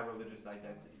in our religious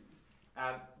identities?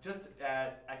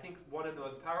 I think one of the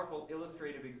most powerful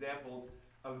illustrative examples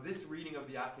of this reading of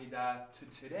the Akedah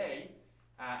to today,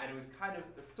 and it was kind of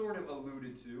sort of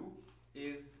alluded to,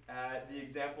 is the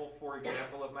example, for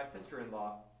example, of my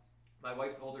sister-in-law, my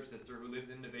wife's older sister, who lives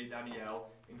in Neve Daniel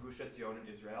in Gush Etzion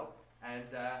in Israel, and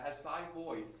has 5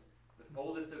 boys, the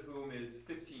oldest of whom is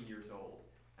 15 years old.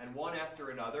 And one after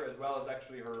another, as well as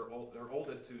actually her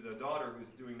oldest, who's a daughter who's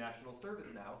doing national service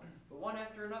now, but one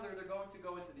after another, they're going to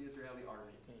go into the Israeli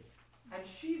army. And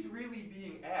she's really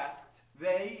being asked,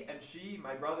 they and she,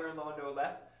 my brother-in-law no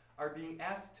less, are being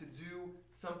asked to do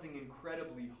something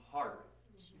incredibly hard,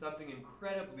 something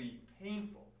incredibly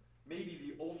painful, maybe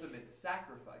the ultimate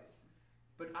sacrifice.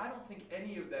 But I don't think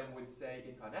any of them would say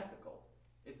it's unethical.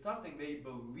 It's something they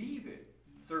believe in,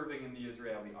 serving in the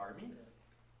Israeli army.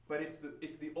 But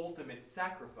it's the ultimate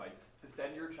sacrifice to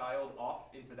send your child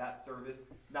off into that service,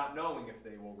 not knowing if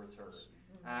they will return.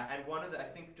 And one of the, I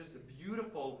think, just a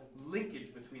beautiful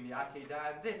linkage between the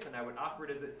Akedah and this, and I would offer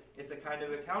it as it's a kind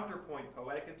of a counterpoint,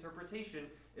 poetic interpretation,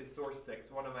 is source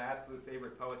 6. One of my absolute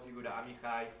favorite poets, Yehuda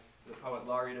Amichai, the poet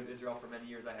laureate of Israel for many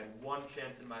years. I had one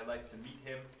chance in my life to meet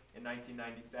him in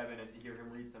 1997 and to hear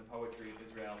him read some poetry of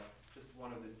Israel. Just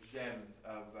one of the gems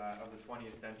of the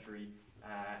 20th century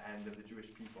and of the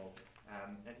Jewish people.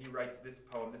 And he writes this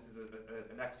poem. This is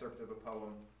an excerpt of a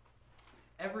poem.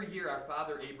 Every year our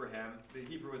father Abraham, the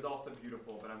Hebrew is also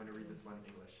beautiful, but I'm going to read this one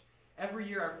in English. Every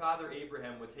year our father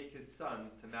Abraham would take his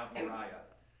sons to Mount Moriah,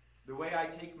 the way I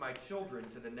take my children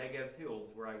to the Negev hills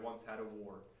where I once had a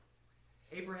war.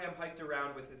 Abraham hiked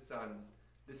around with his sons.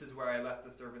 This is where I left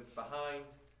the servants behind.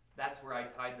 That's where I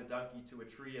tied the donkey to a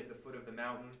tree at the foot of the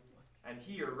mountain. And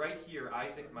here, right here,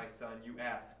 Isaac, my son, you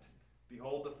asked,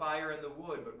 behold the fire and the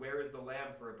wood, but where is the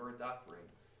lamb for a burnt offering?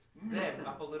 Then,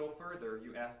 up a little further,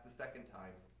 you asked the second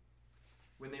time.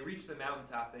 When they reached the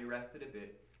mountaintop, they rested a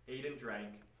bit, ate and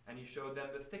drank, and he showed them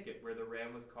the thicket where the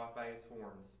ram was caught by its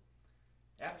horns.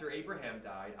 After Abraham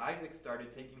died, Isaac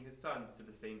started taking his sons to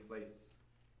the same place.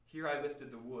 Here I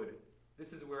lifted the wood.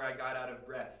 This is where I got out of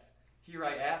breath. Here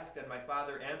I asked, and my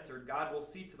father answered, God will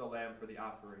see to the lamb for the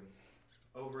offering.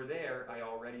 Over there, I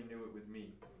already knew it was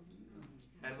me.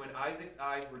 And when Isaac's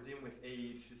eyes were dim with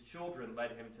age, his children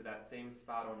led him to that same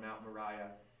spot on Mount Moriah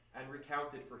and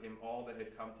recounted for him all that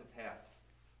had come to pass,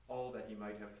 all that he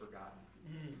might have forgotten.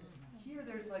 Here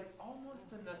there's like almost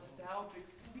a nostalgic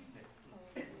sweetness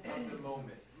of the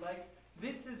moment. Like,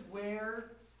 this is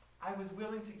where I was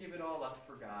willing to give it all up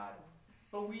for God.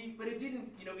 But it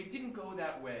didn't go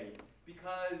that way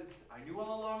because I knew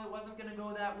all along it wasn't going to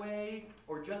go that way,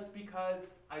 or just because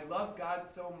I loved God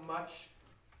so much.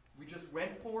 We just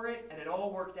went for it, and it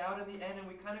all worked out in the end, and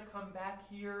we kind of come back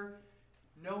here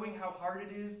knowing how hard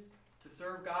it is to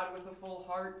serve God with a full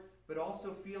heart, but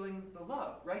also feeling the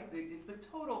love, right? It's the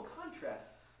total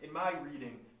contrast in my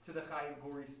reading to the Chaim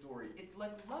Guri story. It's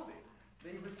like loving.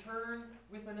 They return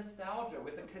with a nostalgia,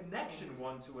 with a connection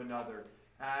one to another.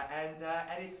 And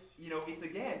it's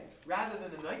again, rather than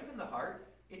the knife in the heart,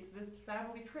 it's this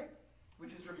family trip,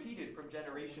 which is repeated from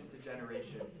generation to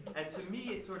generation. And to me,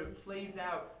 it sort of plays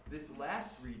out this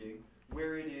last reading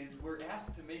where it is, we're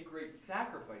asked to make great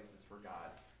sacrifices for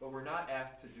God, but we're not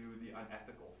asked to do the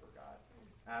unethical for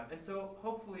God. And so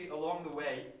hopefully along the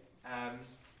way,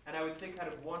 and I would say kind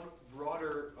of one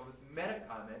broader, almost meta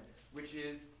comment, which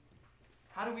is,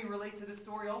 how do we relate to this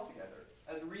story altogether?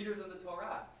 As readers of the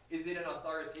Torah, is it an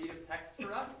authoritative text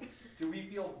for us? Do we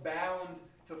feel bound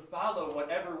to follow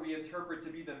whatever we interpret to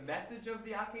be the message of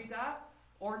the Akedah,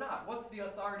 or not? What's the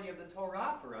authority of the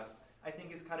Torah for us, I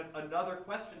think, is kind of another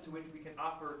question to which we can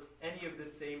offer any of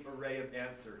this same array of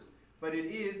answers. But it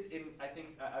is,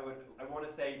 I want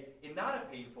to say, in not a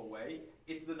painful way,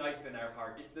 it's the knife in our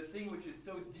heart. It's the thing which is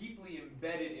so deeply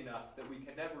embedded in us that we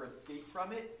can never escape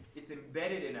from it. It's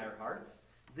embedded in our hearts,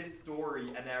 this story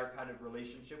and our kind of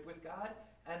relationship with God.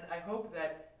 And I hope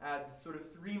that the sort of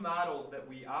 3 models that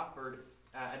we offered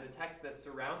and the text that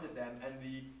surrounded them and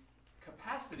the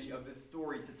capacity of this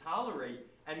story to tolerate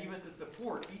and even to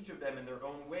support each of them in their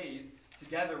own ways,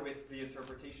 together with the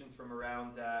interpretations from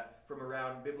around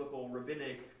biblical,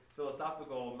 rabbinic,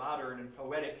 philosophical, modern, and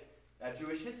poetic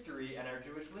Jewish history and our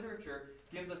Jewish literature,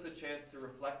 gives us a chance to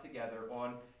reflect together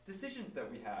on decisions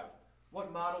that we have.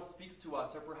 What model speaks to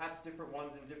us, or perhaps different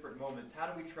ones in different moments? How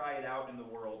do we try it out in the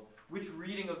world? Which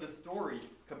reading of the story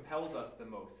compels us the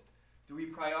most? Do we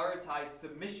prioritize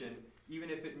submission, even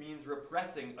if it means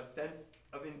repressing a sense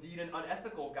of indeed an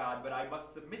unethical God, but I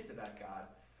must submit to that God?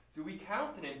 Do we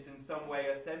countenance in some way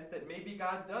a sense that maybe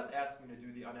God does ask me to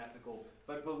do the unethical,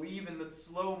 but believe in the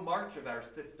slow march of our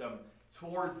system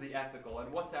towards the ethical,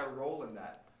 and what's our role in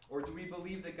that? Or do we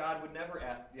believe that God would never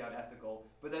ask the unethical,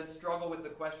 but then struggle with the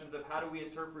questions of how do we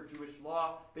interpret Jewish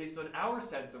law based on our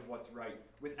sense of what's right,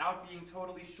 without being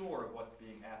totally sure of what's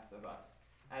being asked of us?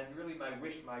 And really my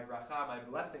wish, my bracha, my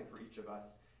blessing for each of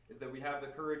us is that we have the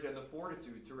courage and the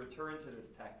fortitude to return to this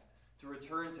text, to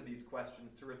return to these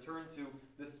questions, to return to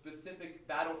the specific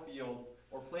battlefields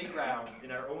or playgrounds in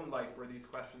our own life where these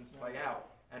questions play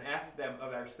out, and ask them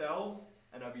of ourselves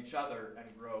and of each other and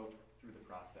grow through the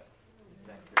process.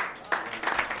 Thank you.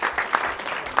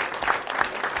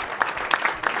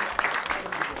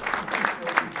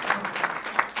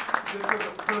 This was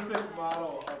a perfect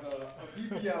model of a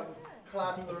BPM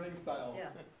class learning style.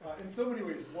 In so many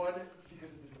ways. One,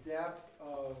 because of the depth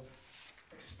of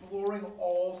exploring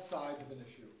all sides of an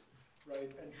issue,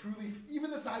 right? And truly,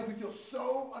 even the sides we feel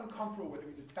so uncomfortable with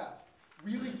and we detest,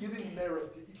 really giving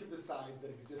merit to each of the sides that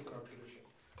exist in our tradition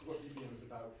is what BPM is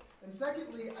about. And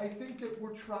secondly, I think that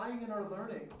we're trying in our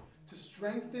learning to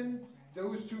strengthen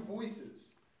those two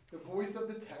voices. The voice of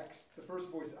the text, the first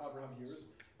voice Abraham hears,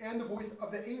 and the voice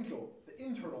of the angel, the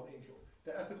internal angel,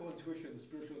 the ethical intuition, the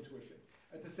spiritual intuition.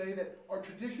 And to say that our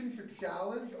tradition should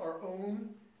challenge our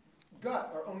own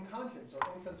gut, our own conscience, our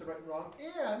own sense of right and wrong,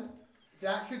 and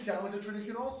that should challenge the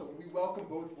tradition also. And we welcome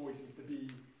both voices to be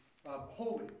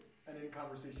holy and in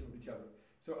conversation with each other.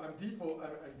 So I'm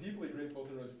deeply grateful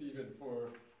to Rav Stephen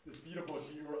for this beautiful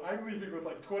shiur. I'm leaving with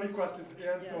like 20 questions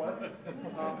and thoughts,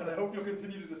 and I hope you'll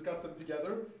continue to discuss them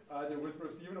together, either with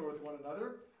Rav Stephen or with one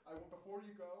another. Before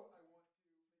you go,